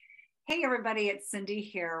Hey, everybody, it's Cindy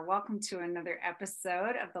here. Welcome to another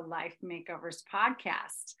episode of the Life Makeovers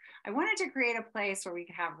podcast. I wanted to create a place where we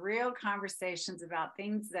could have real conversations about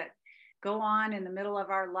things that go on in the middle of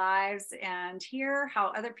our lives and hear how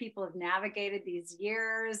other people have navigated these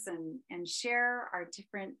years and share our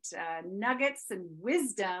different nuggets and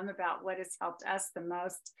wisdom about what has helped us the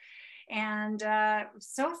most. And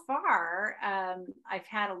so far, I've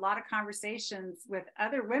had a lot of conversations with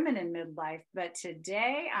other women in midlife, but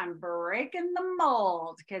today I'm breaking the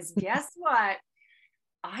mold because guess what?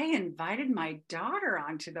 I invited my daughter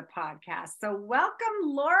onto the podcast. So welcome,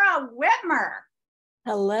 Laura Whitmer.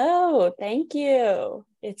 Hello, thank you.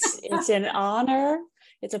 It's an honor.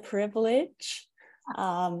 It's a privilege.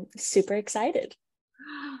 Super excited.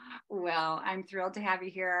 Well, I'm thrilled to have you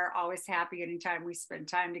here. Always happy anytime we spend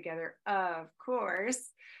time together, of course.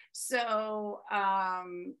 So,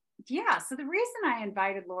 so the reason I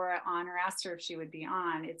invited Laura on or asked her if she would be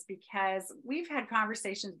on, it's because we've had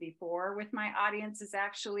conversations before with my audience is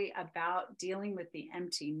actually about dealing with the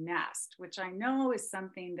empty nest, which I know is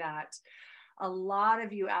something that a lot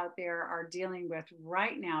of you out there are dealing with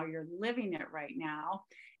right now. You're living it right now.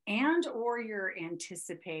 And or you're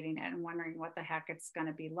anticipating it and wondering what the heck it's going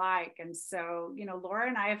to be like. And so, Laura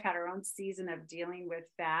and I have had our own season of dealing with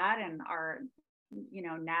that and our,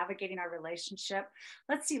 navigating our relationship.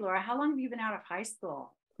 Let's see, Laura, how long have you been out of high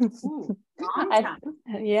school? Ooh, long time.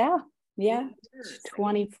 Yeah.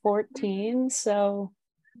 2014. So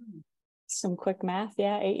some quick math.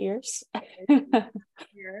 Yeah, 8 years. 8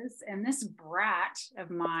 years. And this brat of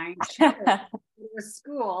mine, she was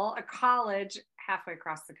a college halfway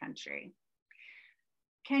across the country.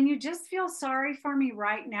 Can you just feel sorry for me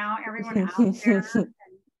right now, everyone out there?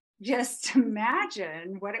 Just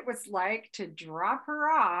imagine what it was like to drop her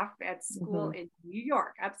off at school in New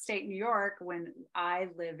York, upstate New York, when I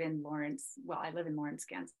live in Lawrence. Well, I live in Lawrence,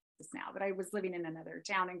 Kansas now, but I was living in another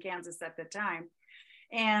town in Kansas at the time.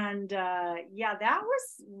 And that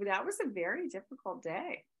was a very difficult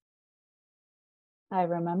day. I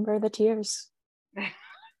remember the tears.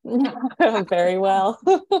 Very well.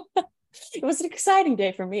 It was an exciting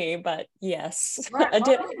day for me, but yes,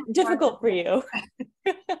 difficult for you.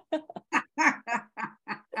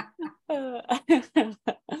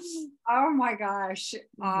 Oh my gosh,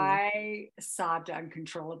 I sobbed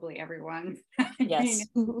uncontrollably, everyone. Yes.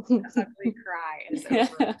 Ugly cry is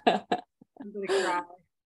over. Ugly cry.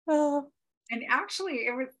 And actually,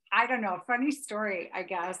 it was, I don't know, funny story, I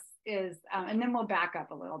guess, is, and then we'll back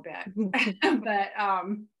up a little bit. But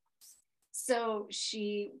so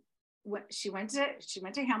she went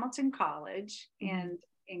to Hamilton College in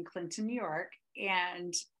Clinton, New York,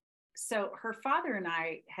 and so her father and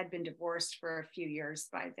I had been divorced for a few years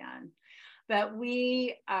by then, but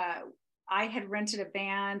I had rented a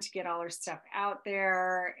van to get all her stuff out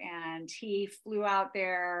there, and he flew out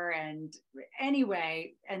there, and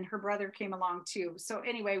anyway, and her brother came along too. So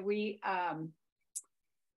anyway, we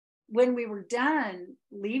when we were done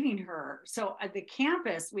leaving her, so at the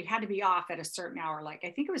campus, we had to be off at a certain hour, like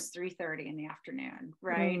I think it was 3:30 in the afternoon,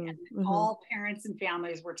 right? And all parents and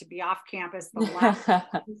families were to be off campus. The last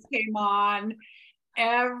came on.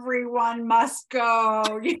 Everyone must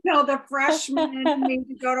go. The freshmen need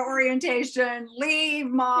to go to orientation. Leave,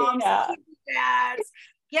 moms, leave dads,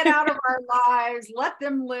 get out of our lives, let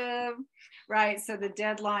them live, right? So the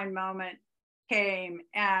deadline moment came,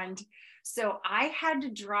 and so I had to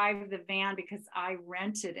drive the van because I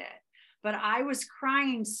rented it. But I was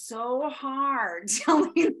crying so hard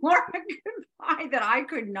telling Laura goodbye that I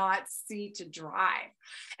could not see to drive.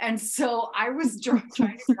 And so I was trying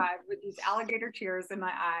to drive with these alligator tears in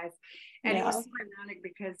my eyes. And it was so ironic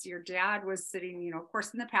because your dad was sitting, of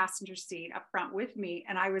course, in the passenger seat up front with me.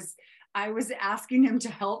 And I was asking him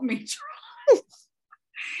to help me drive.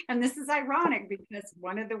 And this is ironic because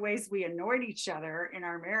one of the ways we annoyed each other in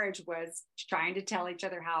our marriage was trying to tell each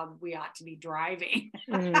other how we ought to be driving.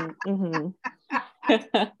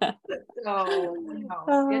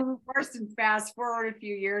 So, first and fast forward a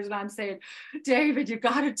few years, and I'm saying, David, you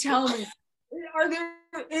got to tell me,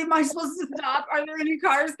 am I supposed to stop? Are there any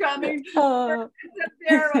cars coming?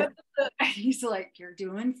 He's like, you're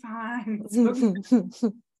doing fine.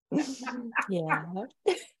 Yeah.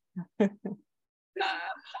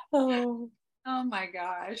 Oh my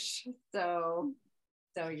gosh. So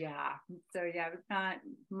yeah, it's not,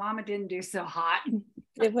 Mama didn't do so hot.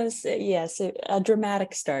 It was, yes, a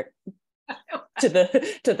dramatic start to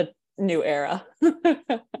the new era. I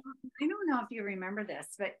don't know if you remember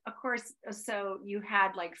this, but of course, so you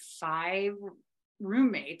had like 5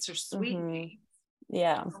 roommates or suite mates.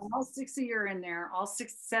 Yeah. All six of you are in there, all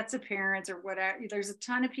six sets of parents or whatever. There's a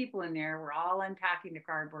ton of people in there. We're all unpacking the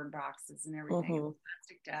cardboard boxes and everything, and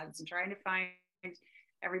plastic tubs, and trying to find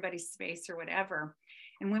everybody's space or whatever.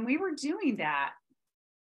 And when we were doing that,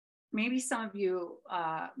 maybe some of you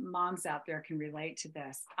moms out there can relate to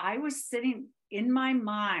this. I was sitting in my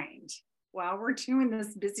mind while we're doing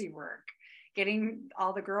this busy work, getting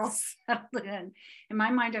all the girls settled in. In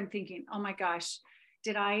my mind, I'm thinking, oh my gosh,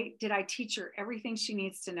 did I teach her everything she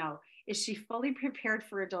needs to know? Is she fully prepared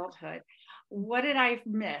for adulthood? What did I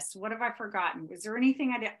miss? What have I forgotten? Was there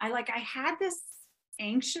anything I did? I had this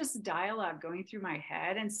anxious dialogue going through my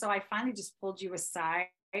head. And so I finally just pulled you aside.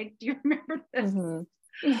 Do you remember this?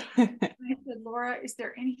 I said, Laura, is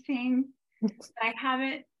there anything that I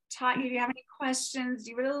haven't taught you? Do you have any questions?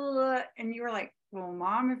 And you were like, well,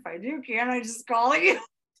 Mom, if I do, can't I just call you?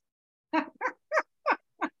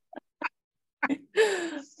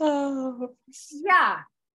 Oh.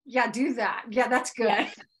 Yeah, do that. Yeah, that's good.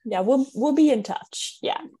 Yeah, we'll be in touch.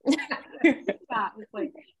 Yeah. Yeah, it's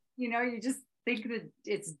like, you just think that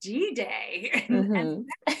it's D-Day. And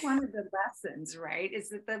that's one of the lessons, right? Is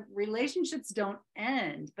that the relationships don't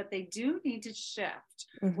end, but they do need to shift.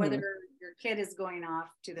 Whether your kid is going off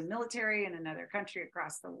to the military in another country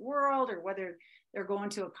across the world, or whether they're going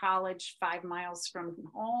to a college 5 miles from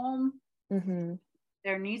home,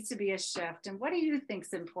 there needs to be a shift. And what do you think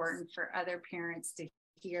is important for other parents to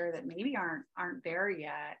hear that maybe aren't there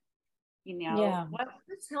yet?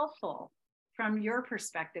 What's helpful from your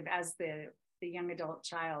perspective as the young adult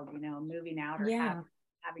child, moving out or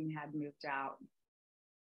having had moved out?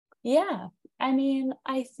 Yeah, I mean,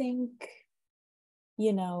 I think,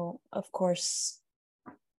 of course,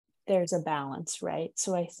 there's a balance, right?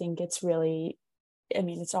 So I think it's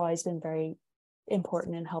always been very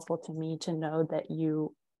important and helpful to me to know that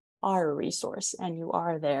you are a resource and you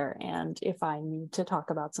are there. And if I need to talk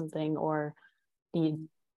about something or need,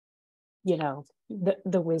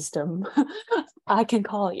 the wisdom, I can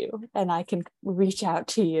call you and I can reach out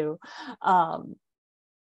to you.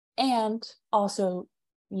 And also,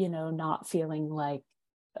 not feeling like,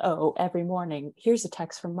 oh, every morning, here's a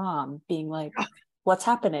text from Mom being like, what's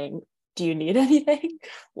happening? Do you need anything?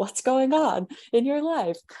 What's going on in your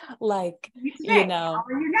life? Like, how are you now?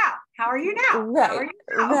 How are you now? Right.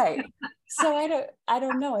 Right. So I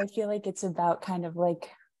don't know. I feel like it's about kind of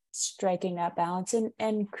like striking that balance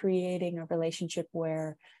and creating a relationship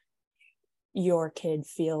where your kid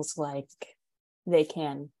feels like they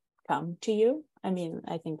can come to you. I mean,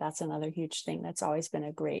 I think that's another huge thing that's always been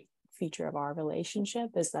a great feature of our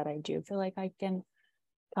relationship, is that I do feel like I can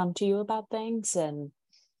come to you about things, and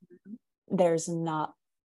that's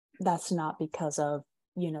not because of,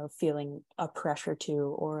 feeling a pressure to,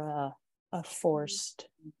 or a forced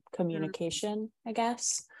communication, I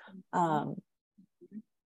guess. So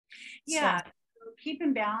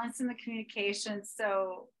keeping balance in the communication.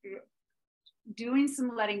 So doing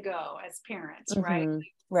some letting go as parents, right?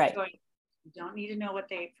 Right. You don't need to know what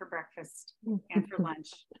they ate for breakfast and for lunch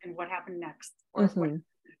and what happened next, or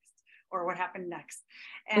what happened next.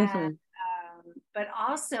 And but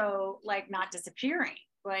also like not disappearing,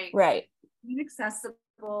 like being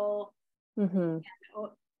accessible, and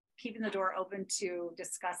keeping the door open to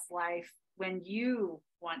discuss life when you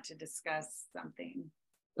want to discuss something.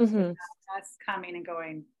 That's coming and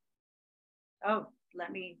going, oh,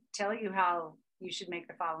 let me tell you how you should make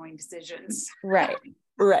the following decisions. Right.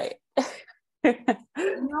 It's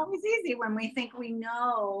always easy when we think we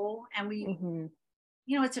know, and we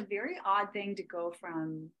it's a very odd thing to go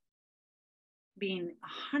from being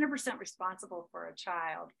 100% responsible for a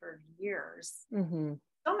child for years,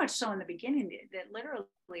 so much so in the beginning that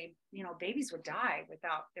literally, babies would die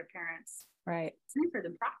without their parents caring for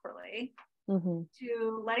them properly,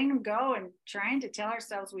 to letting them go and trying to tell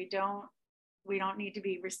ourselves we don't need to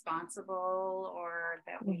be responsible, or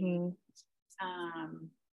that we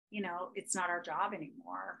it's not our job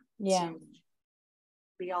anymore to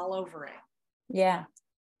be all over it.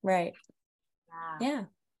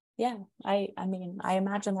 I mean, I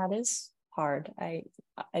imagine that is hard. I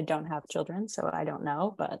don't have children, so I don't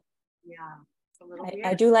know, but it's a little weird.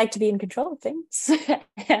 I do like to be in control of things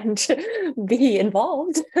and be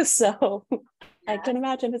involved, so I can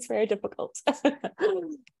imagine it's very difficult.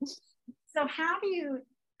 So how do you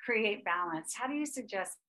create balance? How do you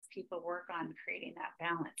suggest people work on creating that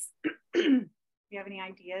balance? Do you have any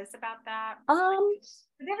ideas about that? Because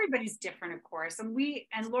everybody's different, of course, and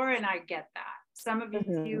Laura and I get that. Some of you are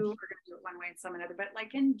going to do it one way and some another, but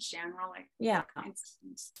like in general, do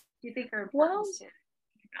you think are important to think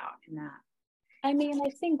about in that? I mean, I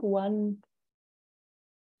think one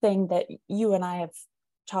thing that you and I have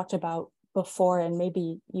talked about before, and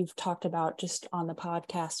maybe you've talked about just on the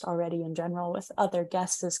podcast already in general with other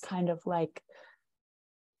guests, is kind of like,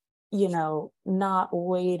 not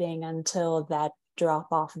waiting until that drop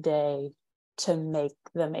off day to make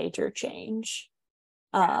the major change.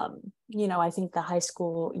 Yeah. I think the high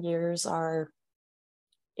school years are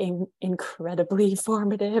incredibly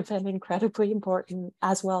formative and incredibly important,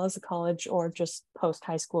 as well as the college or just post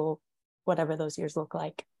high school, whatever those years look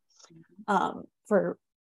like, for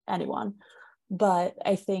anyone. But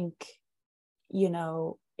I think,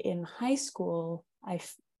 in high school,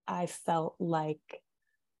 I felt like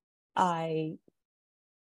I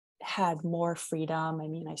had more freedom. I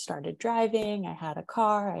mean, I started driving, I had a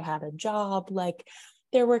car, I had a job. Like,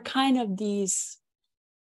 there were kind of these,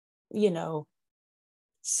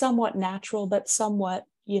 somewhat natural, but somewhat,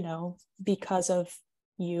 because of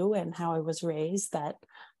you and how I was raised, that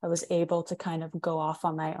I was able to kind of go off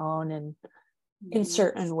on my own and in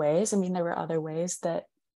certain ways. I mean, there were other ways that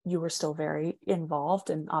you were still very involved,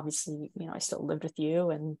 and obviously, I still lived with you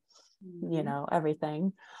and,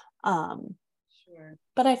 everything. Sure.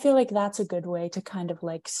 But I feel like that's a good way to kind of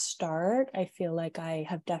like start. I feel like I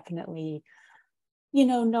have definitely,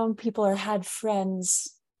 known people or had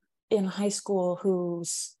friends in high school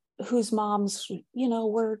whose moms,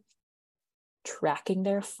 were tracking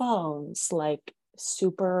their phones, like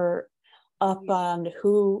super up on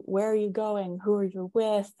where are you going, who are you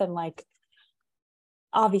with, and like,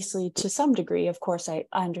 obviously to some degree, of course, I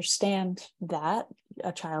understand that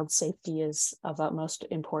a child's safety is of utmost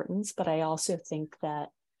importance, but I also think that,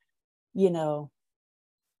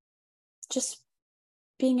 just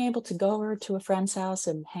being able to go over to a friend's house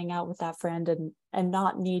and hang out with that friend and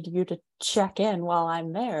not need you to check in while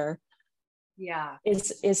I'm there, Yeah.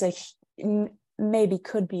 is maybe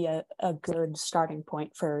could be a good starting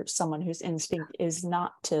point for someone whose instinct is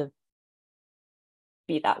not to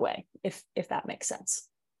be that way, if that makes sense.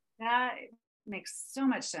 That makes so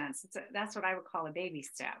much sense. That's what I would call a baby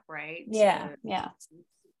step, right? Yeah.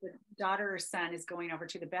 The daughter or son is going over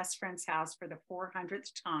to the best friend's house for the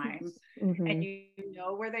 400th time, Mm-hmm. and you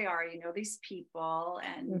know where they are, these people,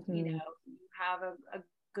 and you have a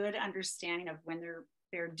good understanding of when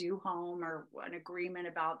they're due home, or an agreement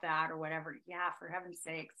about that or whatever. Yeah, for heaven's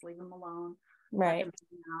sakes, leave them alone. Right. Let them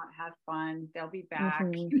hang out, have fun. They'll be back.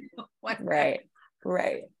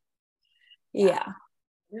 Right. Yeah.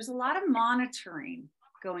 There's a lot of monitoring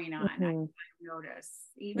going on. I notice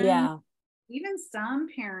even some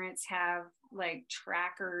parents have like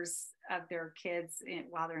trackers of their kids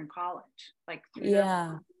while they're in college, like through their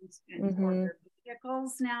phones and or their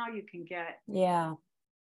vehicles. Now you can get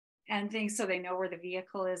and things, so they know where the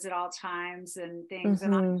vehicle is at all times and things.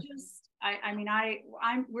 And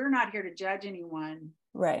we're not here to judge anyone,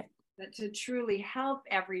 right, but to truly help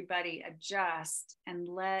everybody adjust and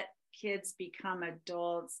let kids become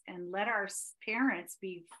adults, and let our parents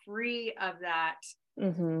be free of that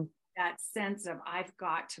that sense of I've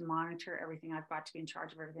got to monitor everything, I've got to be in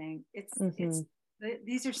charge of everything.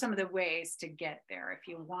 These are some of the ways to get there if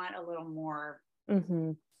you want a little more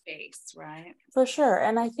space, right? For sure.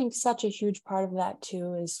 And I think such a huge part of that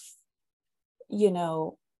too is,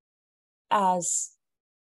 as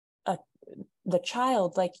the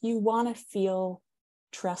child, like, you want to feel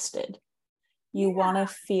trusted. You want to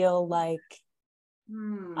feel like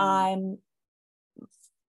I'm,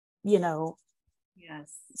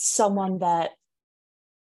 someone that,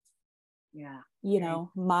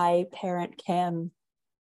 my parent can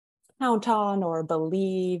count on or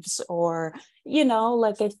believes, or,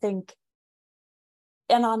 like, I think,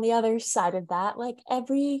 and on the other side of that, like,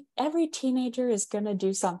 every teenager is going to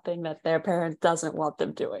do something that their parent doesn't want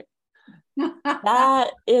them doing.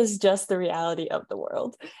 That is just the reality of the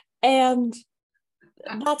world. And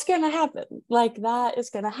that's going to happen. Like, that is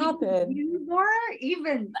going to happen.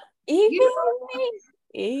 Even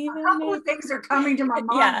a couple of things are coming to my mind.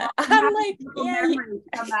 Yeah, I'm like, memories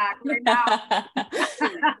come back right now.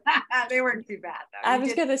 They weren't too bad though. I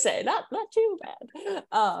was gonna say not too bad.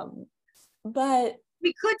 But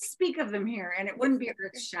we could speak of them here, and it wouldn't be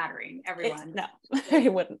earth-shattering. Everyone, no,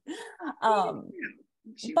 it wouldn't.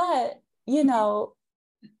 But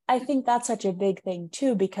I think that's such a big thing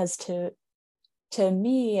too, because to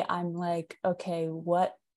me, I'm like, okay,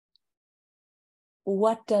 what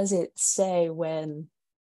does it say when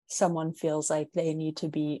someone feels like they need to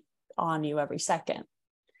be on you every second?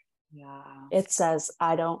 It says,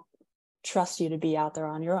 I don't trust you to be out there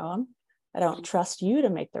on your own. I don't trust you to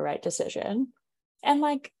make the right decision. And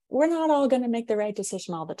like, we're not all going to make the right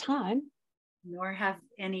decision all the time, nor have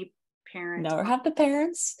any parents, nor have the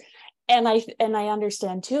parents. And I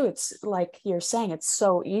understand too, it's like you're saying, it's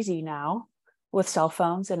so easy now with cell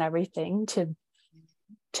phones and everything to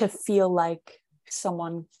feel like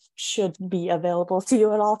someone should be available to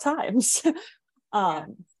you at all times.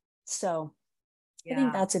 So I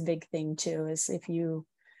think that's a big thing too, is if you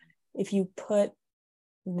put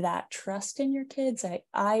that trust in your kids,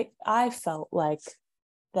 I felt like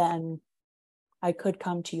then I could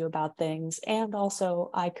come to you about things, and also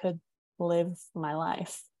I could live my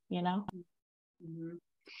life, you know? Mm-hmm.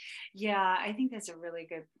 Yeah, I think that's a really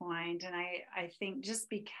good point. And I think just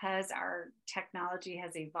because our technology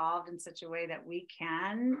has evolved in such a way that we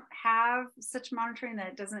can have such monitoring, that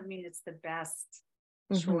it doesn't mean it's the best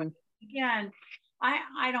choice. Again,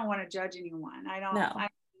 I don't want to judge anyone. I don't want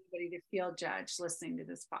anybody to feel judged listening to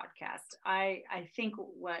this podcast. I think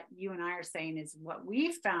what you and I are saying is what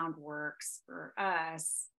we found works for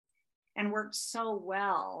us and worked so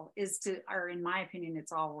well is to, or in my opinion,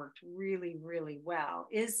 it's all worked really, really well,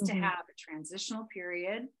 is to have a transitional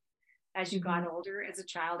period as you got older as a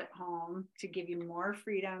child at home, to give you more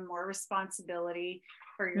freedom, more responsibility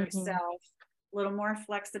for yourself, a little more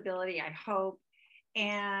flexibility, I hope.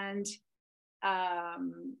 And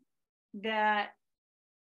and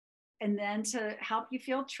then to help you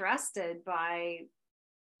feel trusted by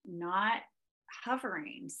not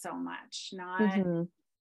hovering so much,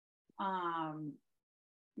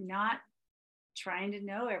 not trying to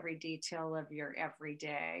know every detail of your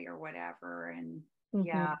everyday or whatever. And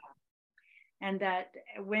and that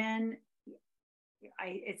when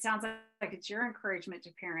it sounds like it's your encouragement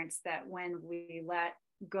to parents that when we let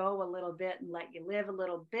go a little bit and let you live a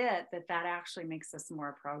little bit, that actually makes us more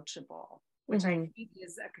approachable, which I think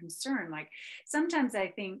is a concern. Like sometimes I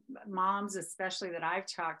think moms, especially that I've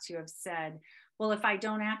talked to, have said, well, if I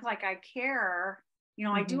don't act like I care,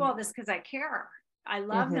 I do all this because I care. I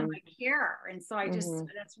love them. I care. And so I just,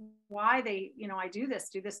 that's why they, I do this,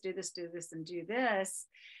 and do this.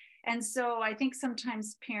 And so I think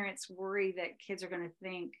sometimes parents worry that kids are going to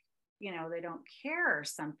think, they don't care or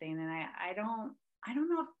something. And I don't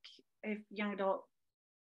know if young adult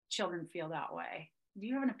children feel that way. Do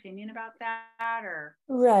you have an opinion about that, or?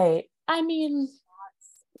 Right. I mean,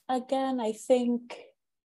 again, I think,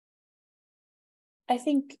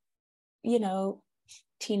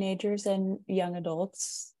 teenagers and young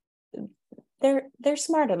adults, they're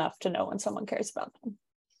smart enough to know when someone cares about them.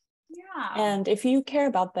 Yeah. And if you care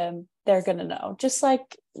about them, they're going to know. Just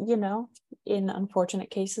like, in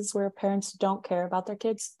unfortunate cases where parents don't care about their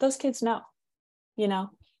kids, those kids know,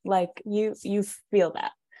 like you feel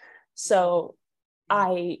that. So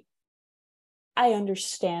I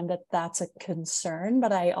understand that that's a concern,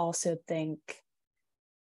 but I also think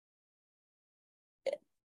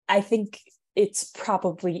it's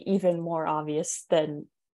probably even more obvious than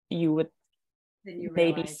you would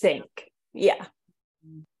maybe think. Yeah.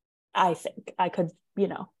 I think I could,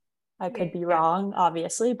 I could be wrong,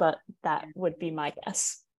 obviously, but that would be my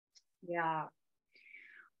guess. Yeah.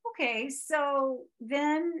 Okay. So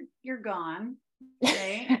then you're gone,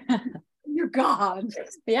 right? You're gone.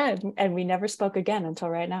 Yeah. And we never spoke again until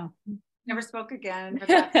right now. Never spoke again. But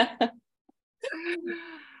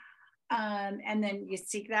and then you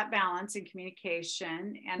seek that balance in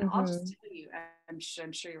communication. And I'll just tell you, I'm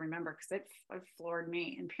sure you remember, because it floored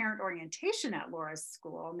me. In parent orientation at Laura's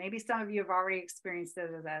school, maybe some of you have already experienced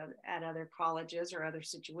it at other colleges or other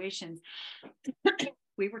situations.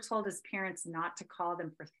 We were told as parents not to call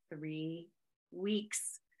them for 3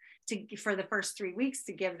 weeks, for the first 3 weeks,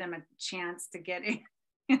 to give them a chance to get in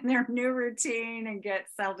their new routine and get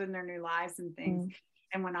settled in their new lives and things.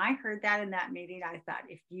 And when I heard that in that meeting, I thought,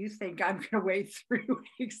 if you think I'm going to wait 3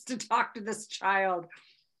 weeks to talk to this child,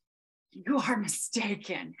 you are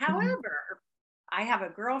mistaken. However, I have a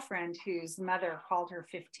girlfriend whose mother called her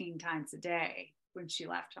 15 times a day when she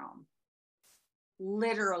left home,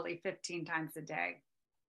 literally 15 times a day.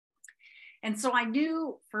 And so I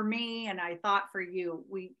knew for me, and I thought for you,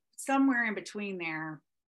 we somewhere in between there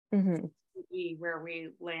would be where we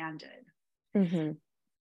landed.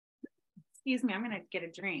 Excuse me, I'm going to get a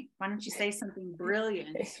drink. Why don't you say something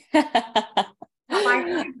brilliant? I'll buy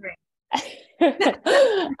you a drink.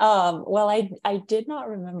 Well, I did not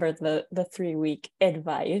remember the 3 week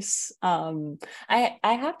advice. I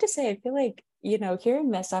have to say, I feel like, hearing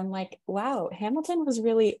this, I'm like, wow, Hamilton was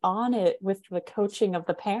really on it with the coaching of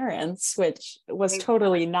the parents, which was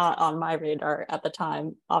totally not on my radar at the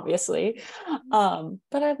time, obviously. But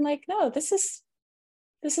I'm like, no, this is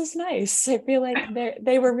nice. I feel like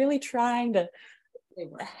they were really trying to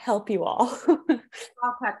help you all.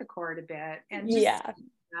 I'll cut the cord a bit and just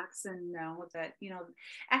relax and know that,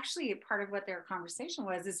 actually part of what their conversation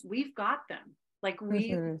was is we've got them. Like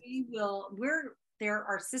there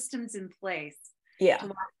are systems in place Yeah. To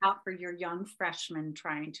watch out for your young freshmen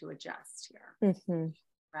trying to adjust here.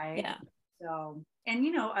 Right. Yeah. So,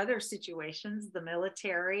 and other situations, the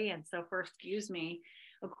military and so forth,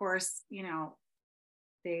 of course,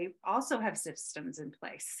 they also have systems in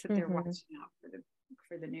place that they're watching out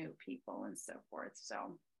for the new people and so forth.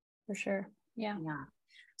 So for sure. Yeah.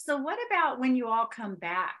 So what about when you all come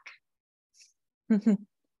back?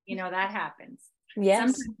 That happens. Yes.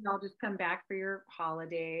 Sometimes y'all just come back for your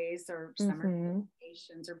holidays or summer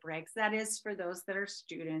vacations or breaks. That is for those that are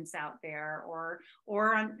students out there, or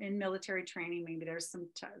in military training. Maybe there's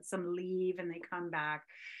some leave and they come back.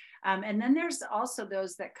 And then there's also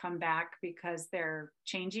those that come back because they're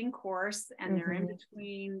changing course and they're in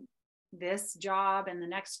between this job and the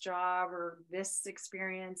next job, or this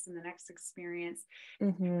experience and the next experience. How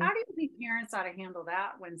do you think parents ought to handle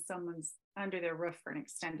that when someone's under their roof for an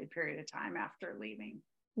extended period of time after leaving?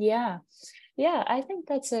 Yeah, I think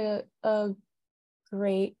that's a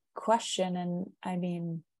great question. And I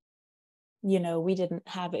mean, we didn't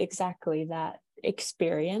have exactly that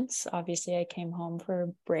experience. Obviously, I came home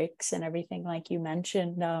for breaks and everything like you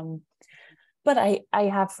mentioned. But I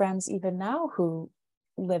have friends even now who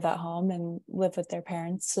live at home and live with their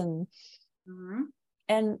parents, and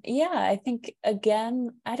I think, again,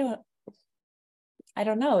 I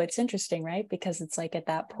don't know, it's interesting, right? Because it's like, at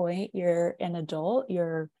that point you're an adult,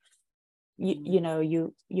 you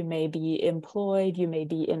may be employed, you may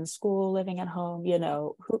be in school, living at home,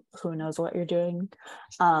 who knows what you're doing,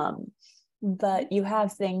 but you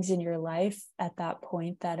have things in your life at that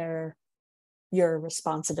point that are your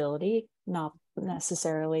responsibility, not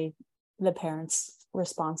necessarily the parents'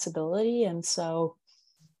 responsibility. And so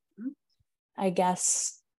I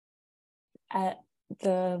guess at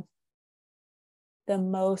the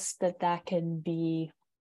most that can be,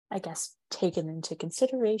 I guess, taken into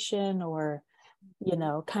consideration, or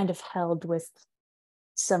kind of held with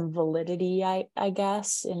some validity, I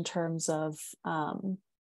guess, in terms of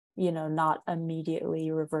not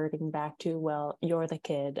immediately reverting back to, well, you're the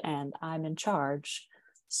kid and I'm in charge,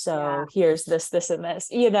 so here's this and this,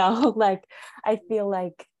 like, I feel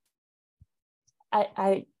like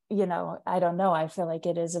I don't know, I feel like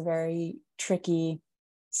it is a very tricky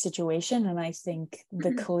situation, and I think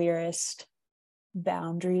the clearest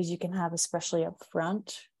boundaries you can have, especially up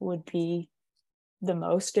front, would be the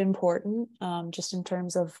most important, just in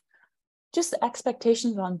terms of just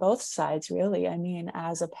expectations on both sides, really. I mean,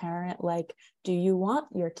 as a parent, like, do you want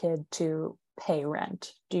your kid to pay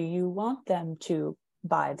rent? Do you want them to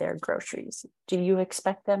buy their groceries? Do you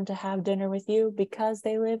expect them to have dinner with you because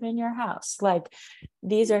they live in your house? Like,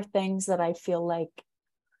 these are things that I feel like,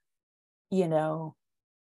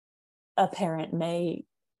 a parent may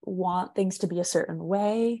want things to be a certain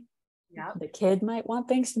way. The kid might want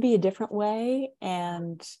things to be a different way.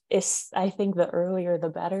 And I think the earlier the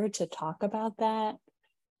better to talk about that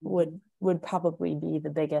would probably be the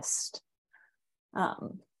biggest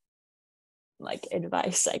like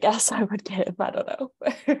advice, I guess, I would give. I don't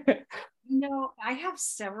know. I have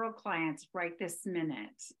several clients right this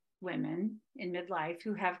minute, women in midlife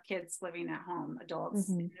who have kids living at home, adults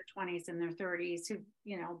in their 20s and their 30s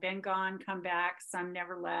who've been gone, come back, some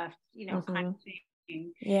never left, kind of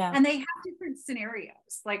thing. And they have different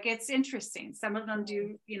scenarios. Like, it's interesting. Some of them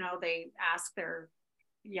do, they ask their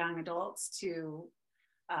young adults to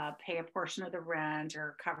pay a portion of the rent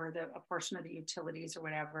or cover a portion of the utilities or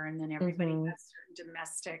whatever. And then everybody has certain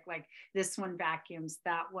domestic, like, this one vacuums,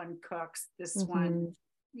 that one cooks, this one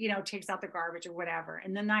takes out the garbage or whatever.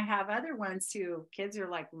 And then I have other ones who kids are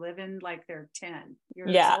like living like they're 10 years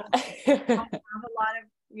old. Don't have a lot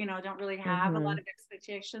of, don't really have a lot of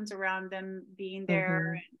expectations around them being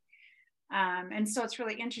there. And so it's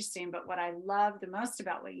really interesting. But what I love the most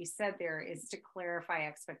about what you said there is to clarify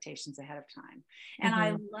expectations ahead of time. And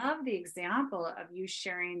I love the example of you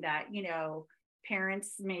sharing that,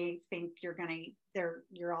 parents may think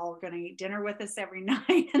you're all going to eat dinner with us every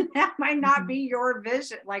night, and that might not be your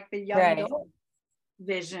vision, like the young adult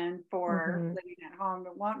vision for living at home.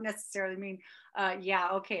 It won't necessarily mean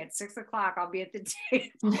okay, at 6:00 I'll be at the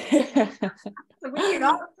table. So we can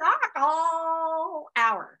all talk all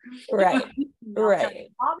hour, right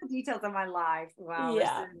all the details of my life while we're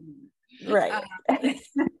sitting. Right.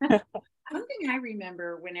 One thing I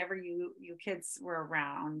remember whenever you kids were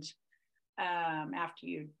around, after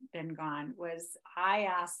you'd been gone, was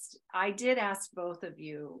I did ask both of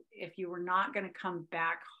you if you were not going to come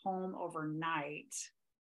back home overnight,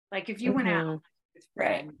 like if you went out with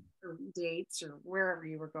friends or dates or wherever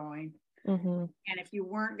you were going, and if you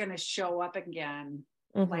weren't going to show up again,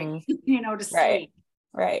 like, to sleep.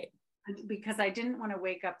 Right. because I didn't want to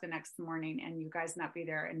wake up the next morning and you guys not be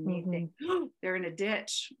there and me think, oh, they're in a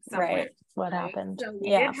ditch somewhere. Right. What right? Happened? So we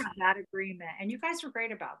did have that agreement, and you guys were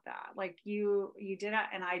great about that. Like you did,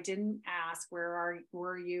 and I didn't ask were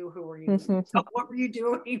you, who were you, what were you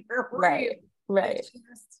doing, where were you? Right.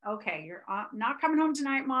 Just, okay, you're not coming home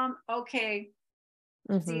tonight, Mom. Okay,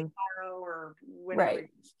 see you tomorrow or whenever.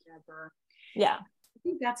 Whatever. Yeah. I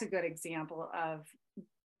think that's a good example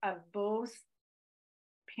of both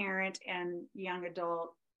parent and young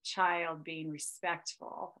adult child being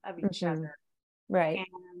respectful of each other. Right.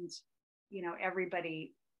 And,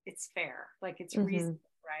 everybody, it's fair. Like it's reasonable,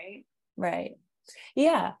 right? Right.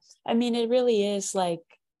 Yeah. I mean, it really is like,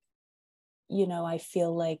 I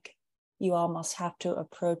feel like you almost have to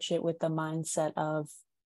approach it with the mindset of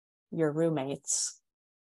your roommates.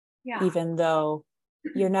 Yeah. Even though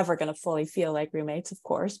you're never going to fully feel like roommates, of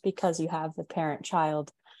course, because you have the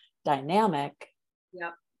parent-child dynamic.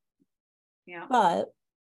 Yep. Yeah. But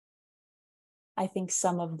I think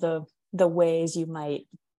some of the ways you might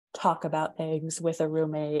talk about things with a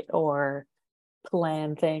roommate or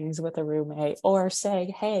plan things with a roommate or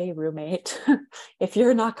say, hey, roommate, if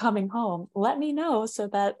you're not coming home, let me know so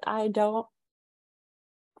that I don't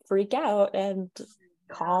freak out and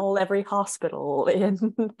call every hospital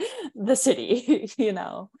in the city,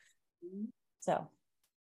 So.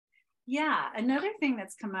 Yeah. Another thing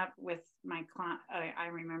that's come up with my client, I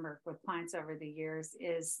remember with clients over the years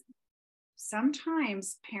is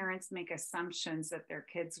sometimes parents make assumptions that their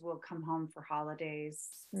kids will come home for holidays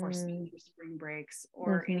or spring breaks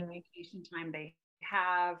or any vacation time they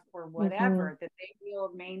have or whatever, that they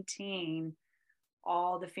will maintain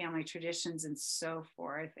all the family traditions and so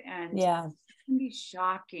forth. And it can be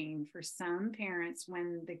shocking for some parents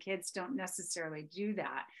when the kids don't necessarily do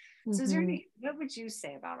that. So what would you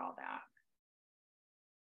say about all that?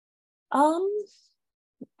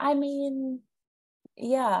 I mean,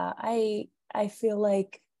 yeah, I feel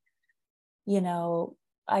like,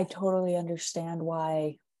 I totally understand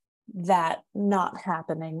why that not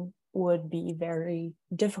happening would be very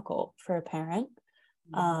difficult for a parent.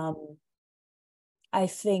 I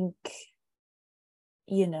think,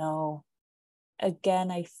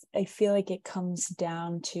 again, I feel like it comes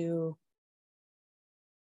down to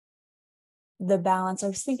the balance. I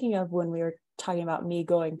was thinking of when we were talking about me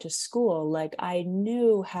going to school, like I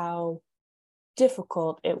knew how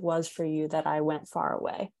difficult it was for you that I went far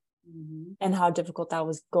away and how difficult that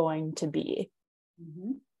was going to be.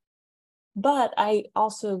 But I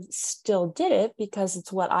also still did it because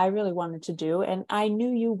it's what I really wanted to do. And I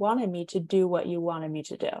knew you wanted me to do what you wanted me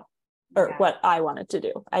to do, or what I wanted to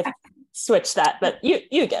do. I switched that, but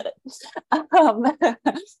you get it.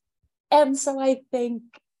 And so I think,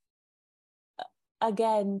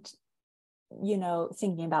 again,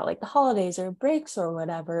 thinking about like the holidays or breaks or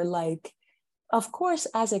whatever, like, of course,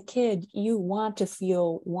 as a kid, you want to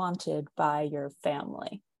feel wanted by your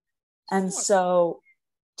family. And so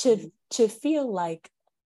to feel like,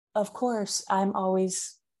 of course, I'm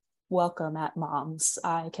always welcome at mom's.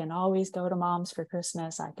 I can always go to mom's for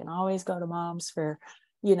Christmas. I can always go to mom's for,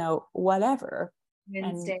 whatever.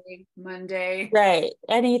 Wednesday, Monday. Right.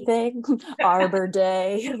 Anything. Arbor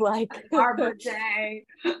Day. Like Arbor Day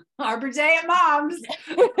at mom's.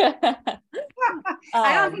 I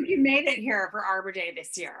don't think you made it here for Arbor Day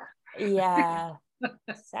this year. Yeah.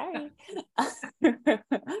 Sorry.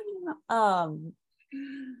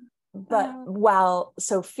 But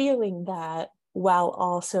feeling that while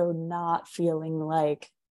also not feeling like,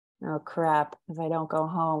 oh crap, if I don't go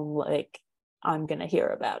home, like I'm going to hear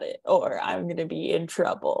about it or I'm going to be in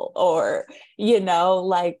trouble or,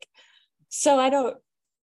 like, so I don't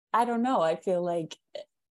know. I feel like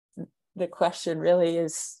the question really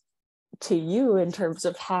is to you in terms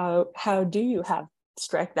of how do you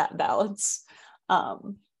strike that balance?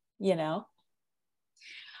 Well,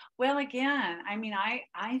 again, I mean, I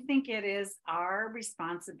think it is our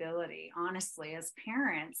responsibility, honestly, as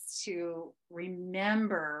parents to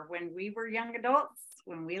remember when we were young adults,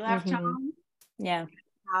 when we left home,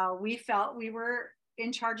 how we felt we were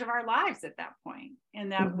in charge of our lives at that point,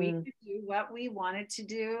 and that we could do what we wanted to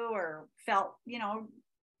do or felt,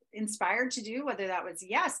 inspired to do, whether that was,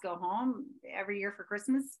 go home every year for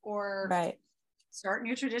Christmas or start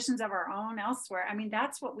new traditions of our own elsewhere. I mean,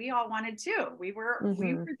 that's what we all wanted too. We were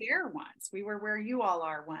there once. We were where you all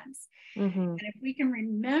are once. And if we can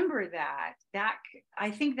remember that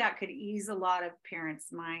I think that could ease a lot of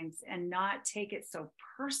parents' minds and not take it so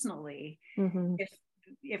personally.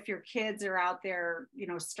 If your kids are out there,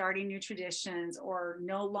 starting new traditions or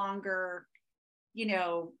no longer,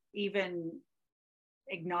 even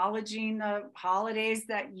acknowledging the holidays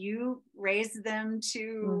that you raised them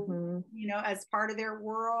to, as part of their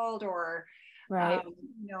world, or right.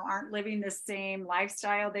 Aren't living the same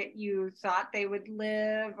lifestyle that you thought they would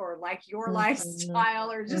live, or like your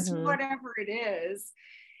lifestyle, or just whatever it is.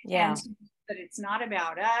 Yeah. And that it's not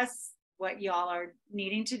about us, what y'all are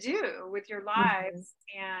needing to do with your lives.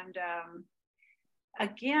 And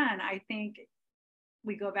again, I think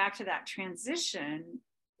we go back to that transition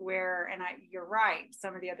where, and you're right,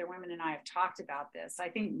 some of the other women and I have talked about this. I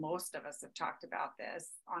think most of us have talked about this,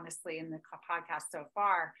 honestly, in the podcast so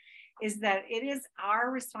far, is that it is our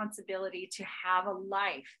responsibility to have a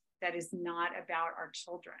life that is not about our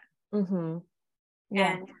children.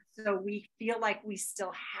 Yeah. And so we feel like we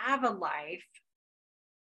still have a life,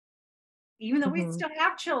 even though we still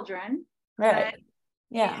have children, right? But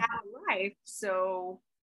we have a life. So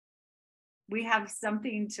we have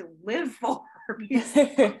something to live for,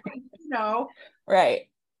 right.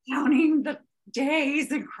 Counting the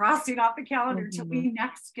days and crossing off the calendar until we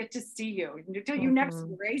next get to see you, until you next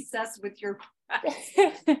grace us with your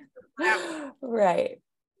right.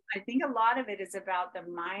 I think a lot of it is about the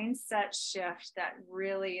mindset shift that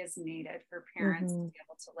really is needed for parents to be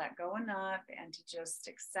able to let go enough and to just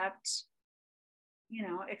accept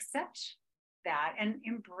that and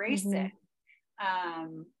embrace it.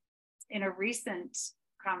 In a recent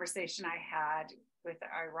conversation I had with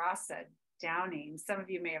Irasa Downing, some of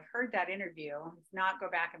you may have heard that interview. If not, go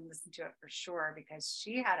back and listen to it for sure, because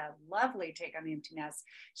she had a lovely take on the empty nest.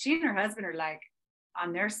 She and her husband are like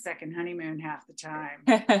on their second honeymoon half the time.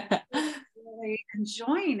 Really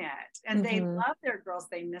enjoying it. And they love their girls.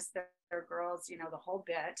 They miss their girls, the whole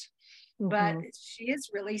bit. But she is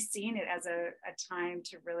really seeing it as a time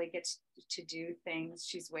to really get to do things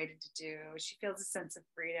she's waited to do. She feels a sense of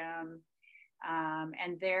freedom.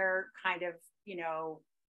 And they're kind of,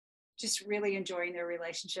 just really enjoying their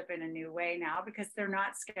relationship in a new way now, because they're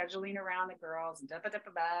not scheduling around the girls and and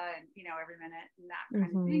every minute and that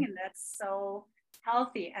kind of thing. And that's so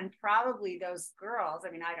healthy. And probably those girls, I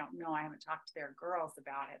mean, I don't know, I haven't talked to their girls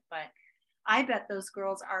about it, but I bet those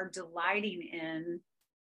girls are delighting in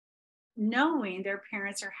knowing their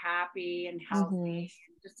parents are happy and healthy,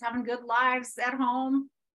 and just having good lives at home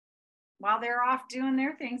while they're off doing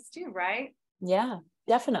their things too, right? Yeah,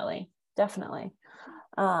 definitely.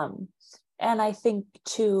 And I think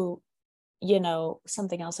too,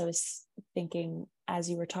 something else I was thinking as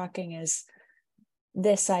you were talking is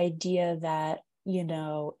this idea that,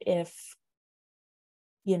 if,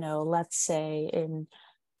 let's say in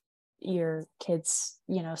your kids,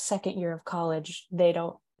 second year of college, they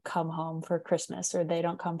don't come home for Christmas, or they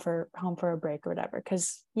don't come home for a break or whatever,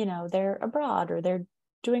 because, they're abroad, or they're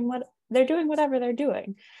doing whatever they're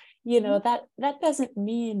doing, that doesn't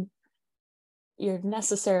mean you're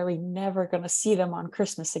necessarily never going to see them on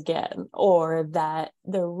Christmas again, or that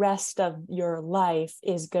the rest of your life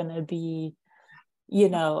is going to be,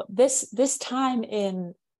 this time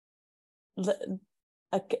in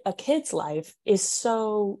a kid's life is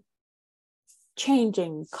so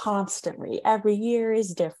changing constantly. Every year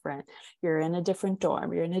is different. You're in a different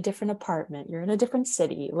dorm, you're in a different apartment, you're in a different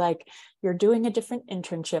city, like you're doing a different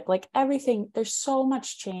internship, like everything. There's so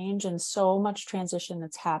much change and so much transition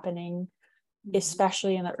that's happening,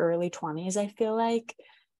 especially in the early 20s, I feel like.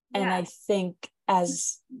 And I think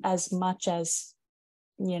as much as,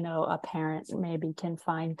 a parent maybe can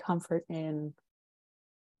find comfort in,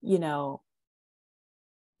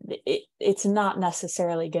 it's not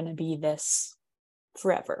necessarily going to be this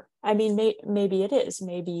forever. I mean, maybe it is.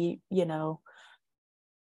 Maybe,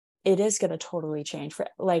 it is going to totally change for,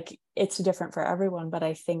 like, it's different for everyone. But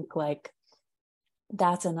I think like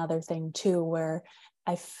that's another thing too, where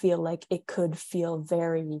I feel like it could feel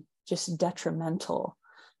very just detrimental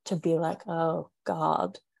to be like, oh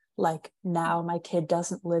God, like now my kid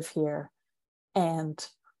doesn't live here, and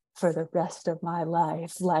for the rest of my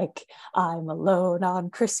life, like I'm alone on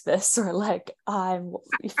Christmas, or like I'm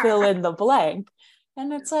fill in the blank.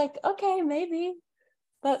 And it's like, okay, maybe,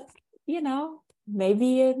 but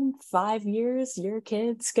maybe in 5 years your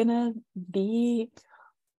kid's gonna be,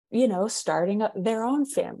 starting up their own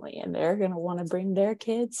family, and they're gonna want to bring their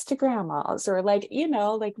kids to grandma's, or like,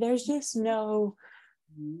 like there's just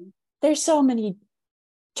there's so many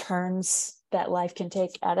turns that life can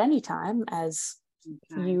take at any time, as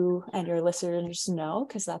you and your listeners know,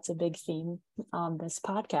 because that's a big theme on this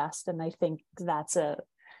podcast. And I think that's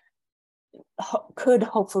could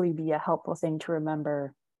hopefully be a helpful thing to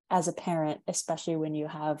remember as a parent, especially when you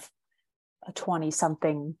have a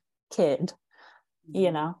 20-something kid,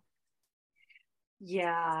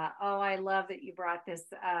 Yeah. Oh, I love that you brought this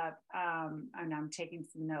up. And I'm taking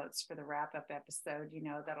some notes for the wrap up episode,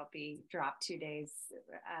 that'll be dropped 2 days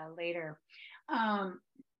later. Um,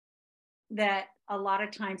 that a lot of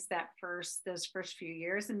times those first few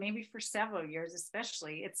years, and maybe for several years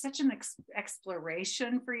especially, it's such an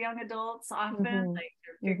exploration for young adults often. Mm-hmm. Like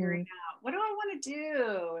they're figuring out, what do I want to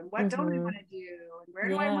do, and what don't I want to do, and where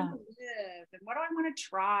do I want Yeah. to live, and what do I want to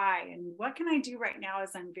try, and what can I do right now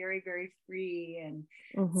as I'm very, very free. And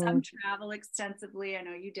some travel extensively. I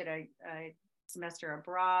know you did a semester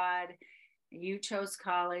abroad. You chose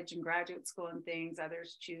college and graduate school and things.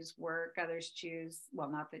 Others choose work. Others choose, well,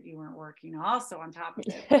 not that you weren't working also on top of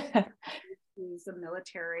it, choose a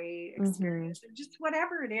military experience, or just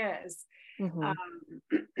whatever it is.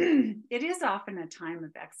 It is often a time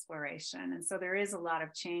of exploration. And so there is a lot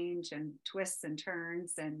of change and twists and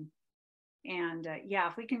turns. And yeah,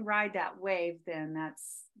 if we can ride that wave, then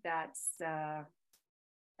that's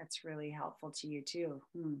really helpful to you too.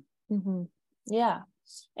 Yeah.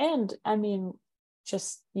 And I mean,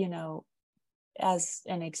 just, as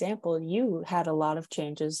an example, you had a lot of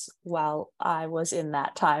changes while I was in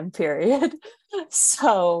that time period.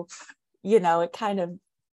 So, it kind of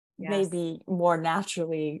maybe more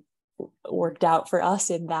naturally worked out for us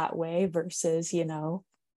in that way versus,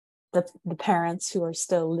 the parents who are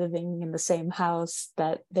still living in the same house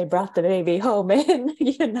that they brought the baby home in,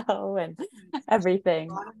 and everything.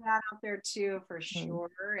 A lot of that out there too, for sure.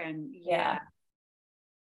 And Yeah.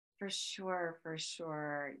 For sure.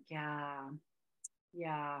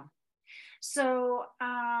 Yeah. So,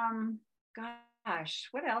 gosh,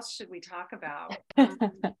 what else should we talk about? I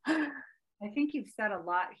think you've said a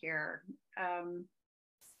lot here.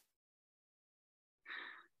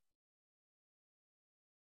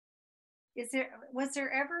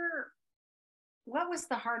 What was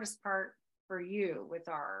the hardest part for you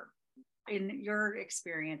in your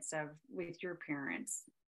experience with your parents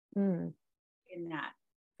in that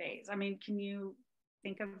phase? I mean, can you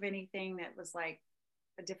think of anything that was like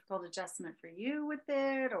a difficult adjustment for you with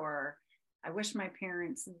it, or I wish my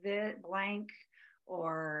parents did blank,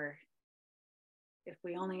 or if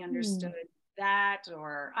we only understood that,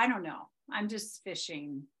 or I don't know. I'm just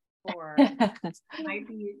fishing for might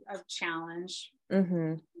be a challenge.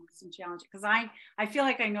 Some challenge, because I feel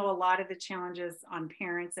like I know a lot of the challenges on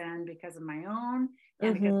parents' end because of my own,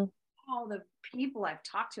 and because of all the people I've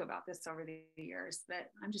talked to about this over the years.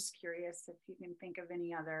 But I'm just curious if you can think of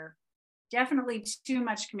any other. Definitely too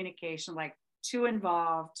much communication, like too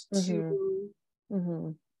involved, too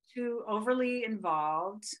overly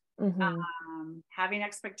involved, having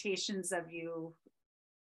expectations of you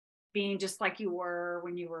being just like you were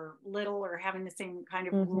when you were little, or having the same kind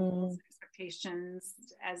of rules and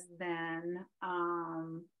expectations as then.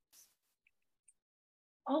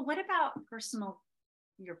 What about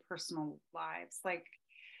your personal lives? Like,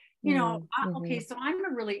 okay, so I'm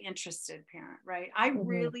a really interested parent, right? I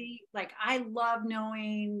really I love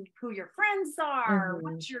knowing who your friends are,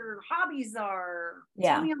 what your hobbies are.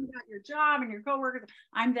 Tell me about your job and your coworkers.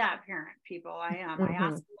 I'm that parent, people. I am. I ask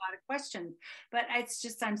a lot of questions, but it's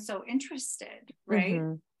just I'm so interested, right?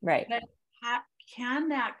 Right. But can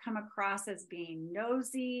that come across as being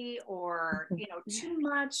nosy or too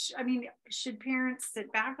much? I mean, should parents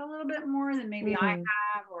sit back a little bit more than maybe I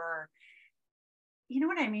have, or you know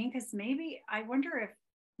what I mean? Because maybe I wonder if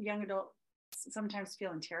young adults sometimes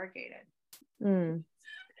feel interrogated.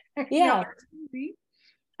 Yeah.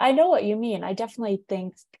 I know what you mean. I definitely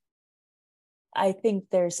think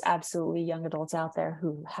there's absolutely young adults out there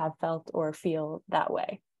who have felt or feel that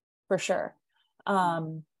way, for sure.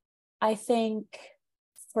 I think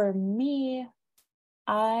for me,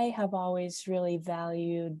 I have always really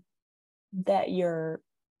valued that you're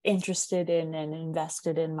interested in and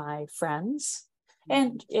invested in my friends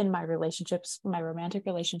and in my relationships, my romantic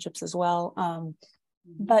relationships as well.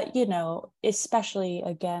 But especially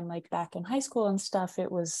again, like back in high school and stuff,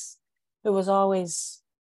 it was always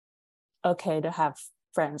okay to have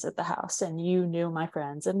friends at the house, and you knew my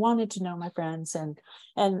friends and wanted to know my friends, and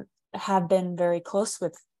have been very close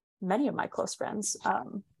with many of my close friends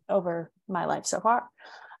over my life so far.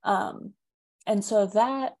 And so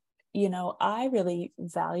that, I really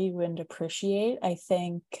value and appreciate, I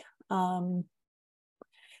think.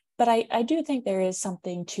 But I do think there is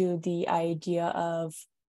something to the idea of,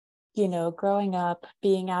 growing up,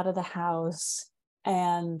 being out of the house,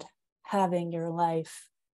 and having your life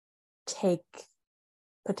take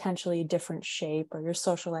potentially a different shape, or your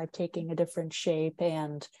social life taking a different shape.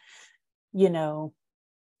 And,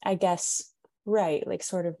 I guess, right, like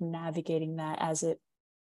sort of navigating that as it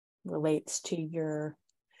relates to your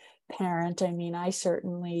parent. I mean, I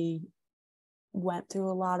certainly went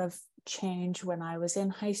through a lot of change when I was in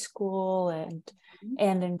high school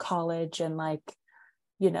and in college, and like,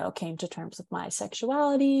 came to terms with my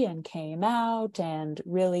sexuality and came out and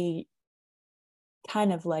really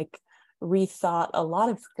kind of like rethought a lot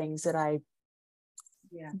of things that I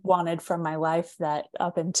wanted from my life, that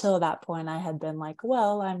up until that point I had been like,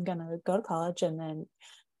 well, I'm gonna go to college and then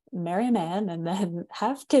marry a man and then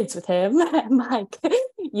have kids with him and like,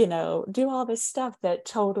 do all this stuff that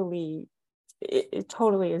totally it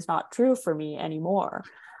totally is not true for me anymore.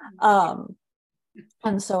 And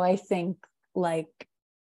so I think like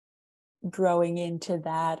growing into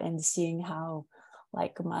that and seeing how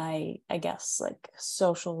like my, I guess, like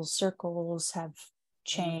social circles have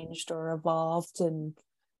changed or evolved, and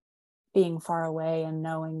being far away and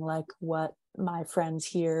knowing like what my friends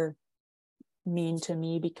here mean to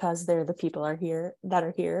me because they're the people that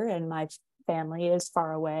are here, and my family is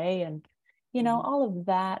far away, and all of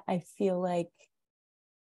that. I feel like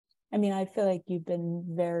you've been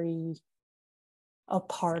very a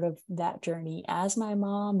part of that journey as my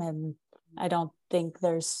mom, and I don't think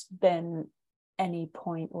there's been any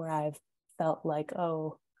point where I've felt like,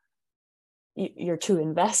 oh, you're too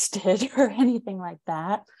invested or anything like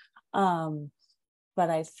that. But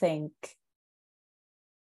I think,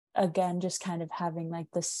 again, just kind of having like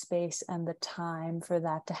the space and the time for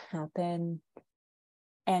that to happen,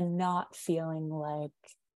 and not feeling like,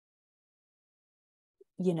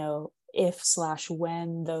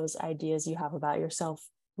 if/when those ideas you have about yourself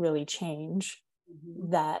really change,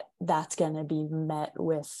 that's going to be met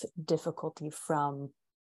with difficulty from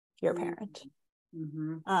your parent.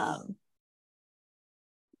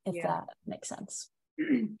 If that makes sense.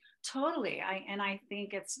 Totally. I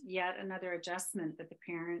think it's yet another adjustment that the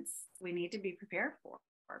parents, we need to be prepared for,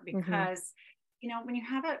 because when you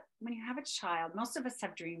have a child, most of us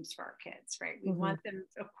have dreams for our kids, right? We want them,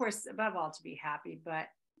 of course, above all, to be happy, but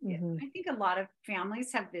I think a lot of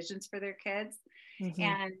families have visions for their kids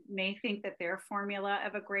and may think that their formula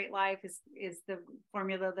of a great life is the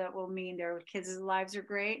formula that will mean their kids' lives are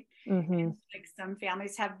great. And like some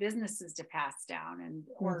families have businesses to pass down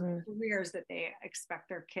or careers that they expect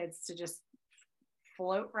their kids to just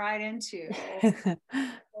float right into. So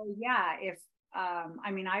yeah, if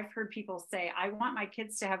I've heard people say, I want my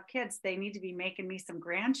kids to have kids, they need to be making me some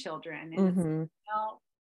grandchildren. And well,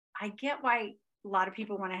 I get why a lot of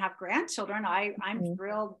people want to have grandchildren. I'm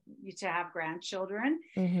thrilled to have grandchildren.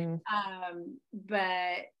 But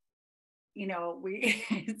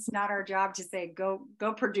it's not our job to say, go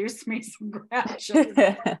produce me some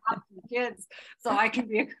grandchildren, some kids, so I can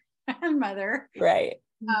be a grandmother. Right.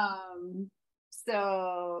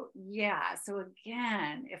 So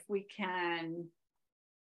again, if we can,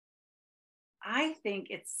 I think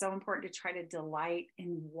it's so important to try to delight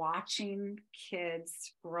in watching kids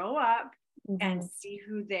grow up and see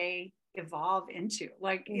who they evolve into.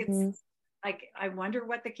 Like it's like, I wonder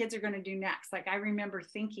what the kids are going to do next. Like I remember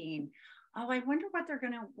thinking, oh, I wonder what they're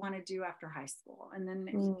going to want to do after high school. And then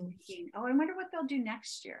thinking, oh, I wonder what they'll do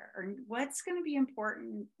next year, or what's going to be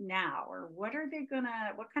important now, or what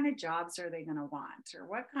kind of jobs are they going to want, or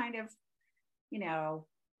what kind of,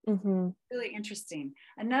 really interesting.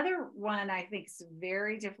 Another one I think is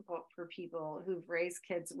very difficult for people who've raised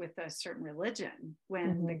kids with a certain religion,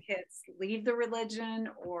 when the kids leave the religion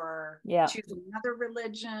or choose another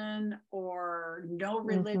religion or no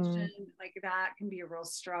religion, like that can be a real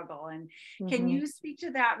struggle. And can you speak to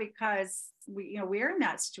that? Because we're in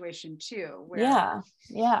that situation too. Where,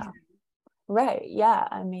 right. Yeah.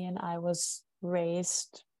 I was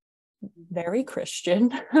raised very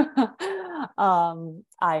Christian.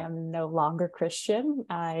 I am no longer Christian.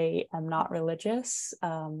 I am not religious.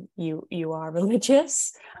 You are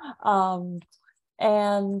religious. And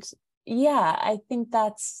yeah, I think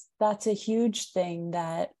that's a huge thing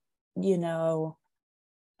that,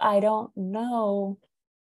 I don't know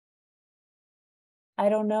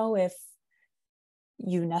if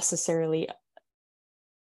you necessarily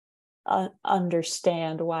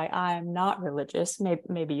understand why I'm not religious.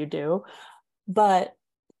 Maybe you do, but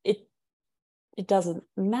it doesn't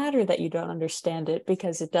matter that you don't understand it,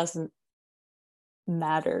 because it doesn't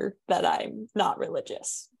matter that I'm not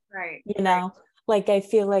religious. Right. Like I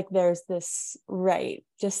feel like there's this,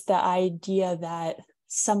 just the idea that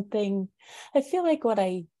I feel like what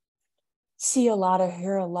I see a lot or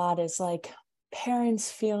hear a lot is like parents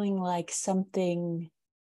feeling like something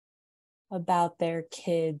about their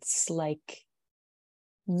kids like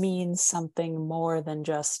means something more than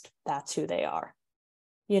just that's who they are.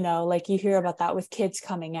 Like you hear about that with kids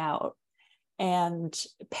coming out and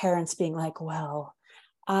parents being like, well,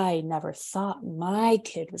 I never thought my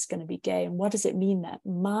kid was going to be gay. And what does it mean that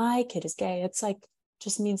my kid is gay? It's like,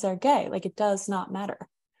 just means they're gay. Like, it does not matter.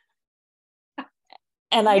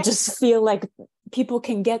 And I just feel like people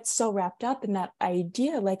can get so wrapped up in that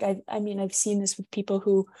idea. Like, I mean, I've seen this with people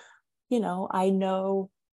who, I know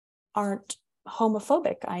aren't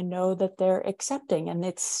homophobic. I know that they're accepting, and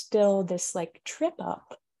it's still this like trip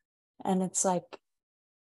up. And it's like,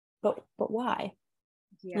 but why?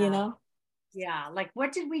 Yeah. Yeah. Like,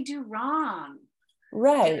 what did we do wrong?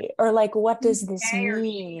 Right. Or like, what does this Or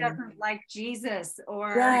mean? she doesn't like Jesus,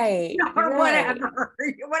 or, right. or right. whatever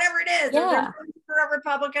it is. Yeah. Or they're for a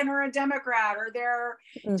Republican or a Democrat, or they're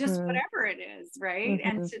just Mm-hmm. whatever it is. Right.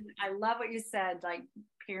 Mm-hmm. And I love what you said, like,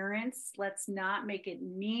 parents, let's not make it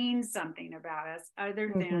mean something about us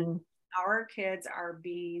other than Mm-hmm. our kids are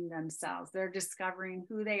being themselves. They're discovering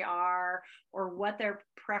who they are, or what their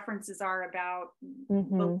preferences are about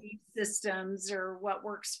Mm-hmm. belief systems, or what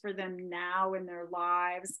works for them now in their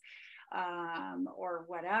lives, or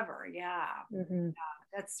whatever. Yeah. Mm-hmm.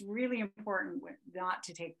 That's really important, not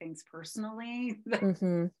to take things personally.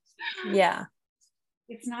 Mm-hmm. Yeah.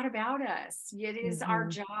 It's not about us. It is our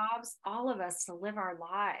jobs, all of us, to live our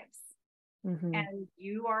lives. Mm-hmm. And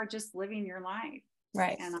you are just living your life.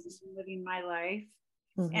 Right. And I'm living my life.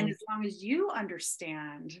 Mm-hmm. And as long as you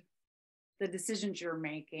understand the decisions you're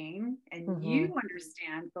making, and Mm-hmm. you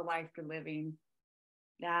understand the life you're living,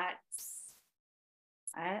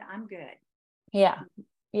 I'm good. Yeah.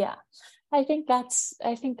 Yeah. I think that's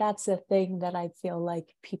the thing that I feel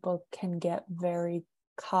like people can get very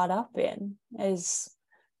caught up in, is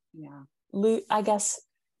I guess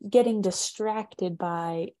getting distracted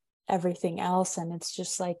by everything else. And it's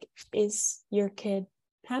just like, is your kid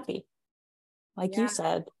happy? Like you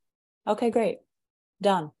said, okay, great,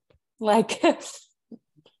 done. Like,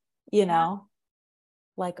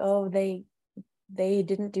 like, oh, they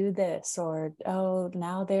didn't do this, or oh,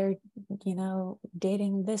 now they're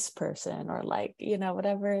dating this person, or like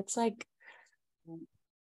whatever. It's like,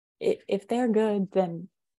 if they're good, then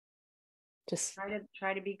just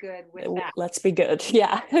try to be good with that. Let's be good.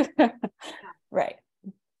 Yeah. Right.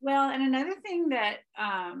 Well, and another thing that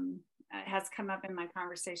has come up in my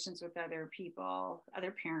conversations with other people,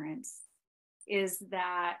 other parents, is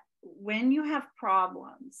that when you have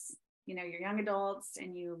problems, you're young adults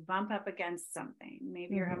and you bump up against something,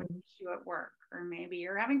 maybe you're having an issue at work, or maybe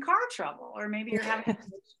you're having car trouble, or maybe you're having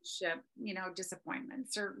relationship,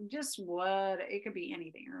 disappointments, or just what, it could be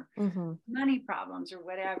anything, or money problems, or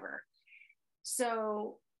whatever.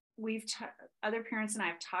 So other parents and I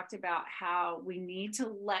have talked about how we need to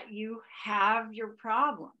let you have your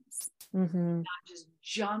problems, not just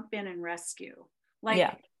jump in and rescue.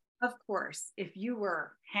 Like, of course, if you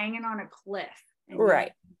were hanging on a cliff and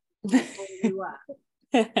right, pull you up,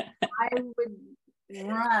 I would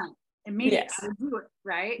run immediately. Yes. I would do it,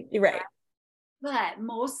 right? Right. But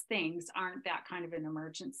most things aren't that kind of an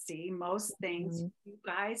emergency. Most things, you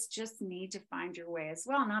guys just need to find your way as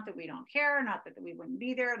well. Not that we don't care, not that we wouldn't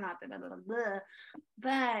be there, not that blah, blah, blah,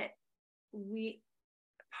 but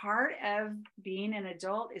part of being an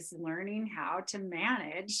adult is learning how to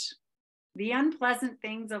manage the unpleasant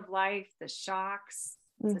things of life, the shocks,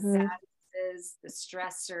 the sadnesses, the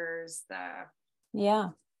stressors,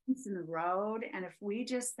 in the road. And if we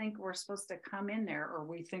just think we're supposed to come in there, or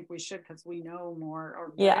we think we should because we know more,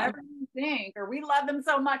 or whatever you think, or we love them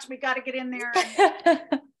so much we got to get in there and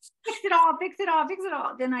fix it all,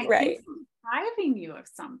 then I think it's depriving you of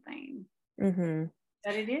something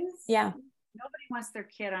that it is. Nobody wants their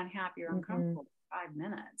kid unhappy or uncomfortable for 5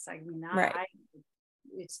 minutes. I mean,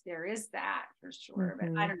 there is that for sure. But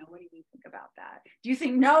I don't know. What do you think about that? Do you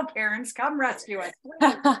think, no, parents, come rescue us?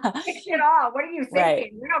 Fix it all. What are you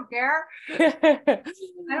thinking? We don't care.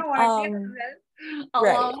 I don't want to do this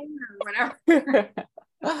alone or whatever.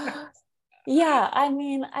 Yeah, I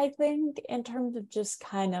mean, I think in terms of just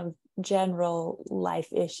kind of general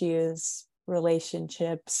life issues,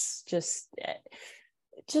 relationships, just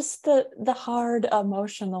the hard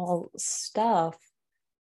emotional stuff,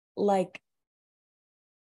 like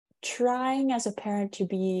trying as a parent to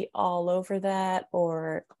be all over that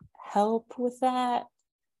or help with that,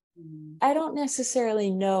 I don't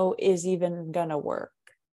necessarily know is even gonna work.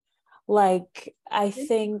 Like, I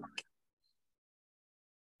think,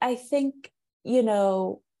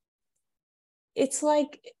 it's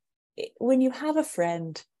like when you have a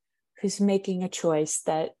friend who's making a choice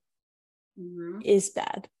that is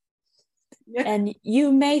bad, and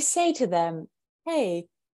you may say to them, hey,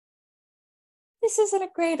 this isn't a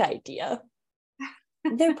great idea.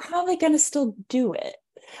 They're probably going to still do it.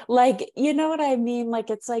 Like, you know what I mean? Like,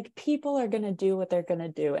 it's like people are going to do what they're going to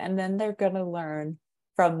do, and then they're going to learn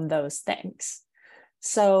from those things.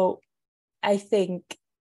 So I think,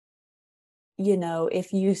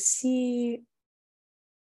 if you see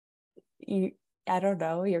I don't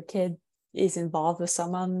know, your kid is involved with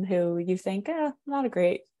someone who you think, not a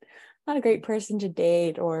great person to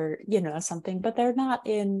date, or, something, but they're not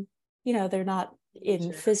in, they're not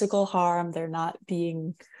in physical harm. They're not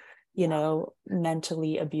being,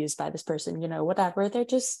 mentally abused by this person, whatever. They're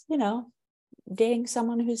just, dating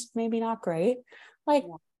someone who's maybe not great. Like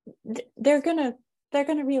they're gonna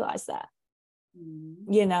realize that,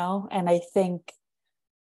 and I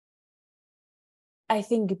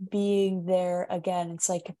think being there, again, it's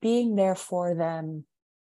like being there for them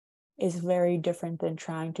is very different than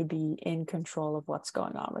trying to be in control of what's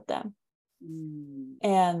going on with them.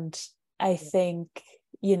 And I think,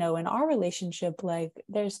 in our relationship, like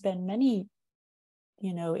there's been many,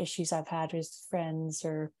 issues I've had with friends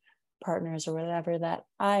or partners or whatever that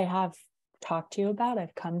I have talked to you about,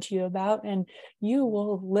 I've come to you about, and you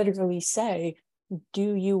will literally say,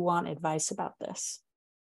 do you want advice about this?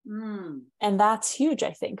 And that's huge,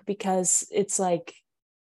 I think, because it's like,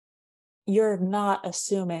 you're not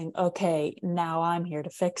assuming, okay, now I'm here to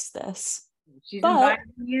fix this. She's inviting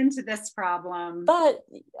me into this problem. But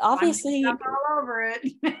obviously, I'm all over it.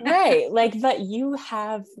 Right. Like, but you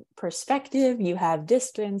have perspective, you have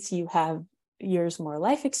distance, you have years more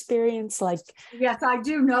life experience. Like, yes, I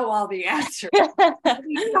do know all the answers.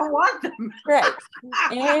 You don't want them. Right.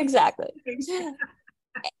 Exactly.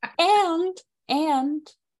 And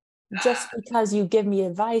just because you give me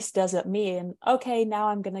advice doesn't mean, okay, now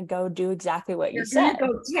I'm going to go do exactly what you said. You're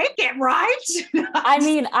going to go take it, right? I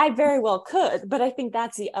mean, I very well could, but I think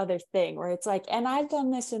that's the other thing where it's like, and I've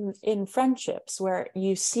done this in friendships where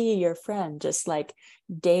you see your friend just like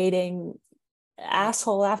dating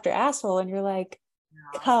asshole after asshole, and you're like,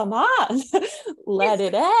 come on, let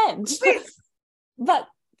it end. But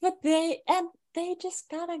they just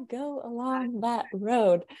gotta go along that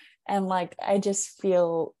road. And like, I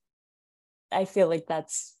feel like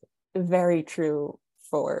that's very true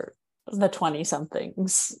for the 20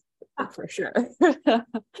 somethings for sure.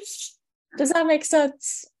 Does that make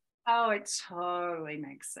sense? Oh, it totally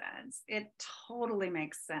makes sense. It totally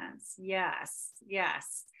makes sense. Yes.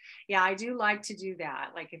 Yeah, I do like to do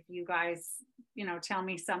that. Like if you guys, tell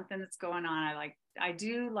me something that's going on, I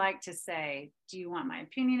do like to say, do you want my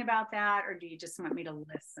opinion about that? Or do you just want me to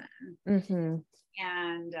listen?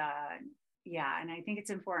 And and I think it's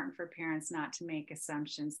important for parents not to make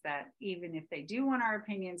assumptions that even if they do want our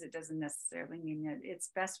opinions, it doesn't necessarily mean that it's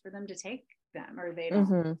best for them to take them, or they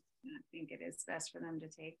don't think it is best for them to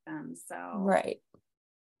take them. So, right.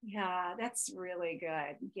 Yeah, that's really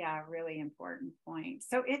good. Yeah, really important point.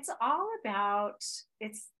 So it's all about,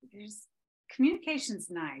 there's communication's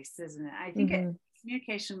nice, isn't it? I think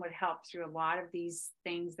communication would help through a lot of these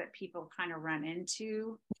things that people kind of run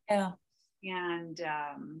into. Yeah. And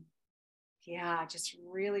just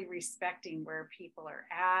really respecting where people are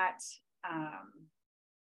at. Wow.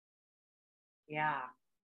 Yeah.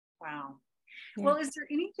 Well, is there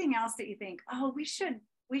anything else that you think, oh, we should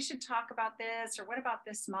talk about this, or what about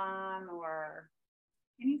this, mom, or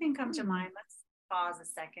anything come to mind? Let's pause a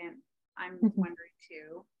second. I'm wondering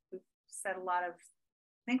too. We've said I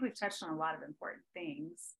think we've touched on a lot of important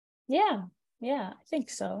things. Yeah, I think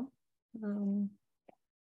so.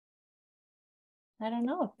 I don't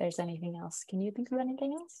know if there's anything else. Can you think of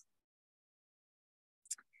anything else?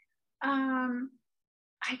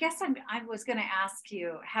 I guess I was going to ask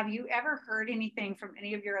you, have you ever heard anything from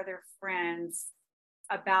any of your other friends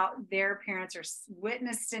about their parents, or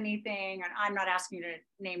witnessed anything? And I'm not asking you to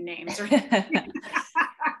name names,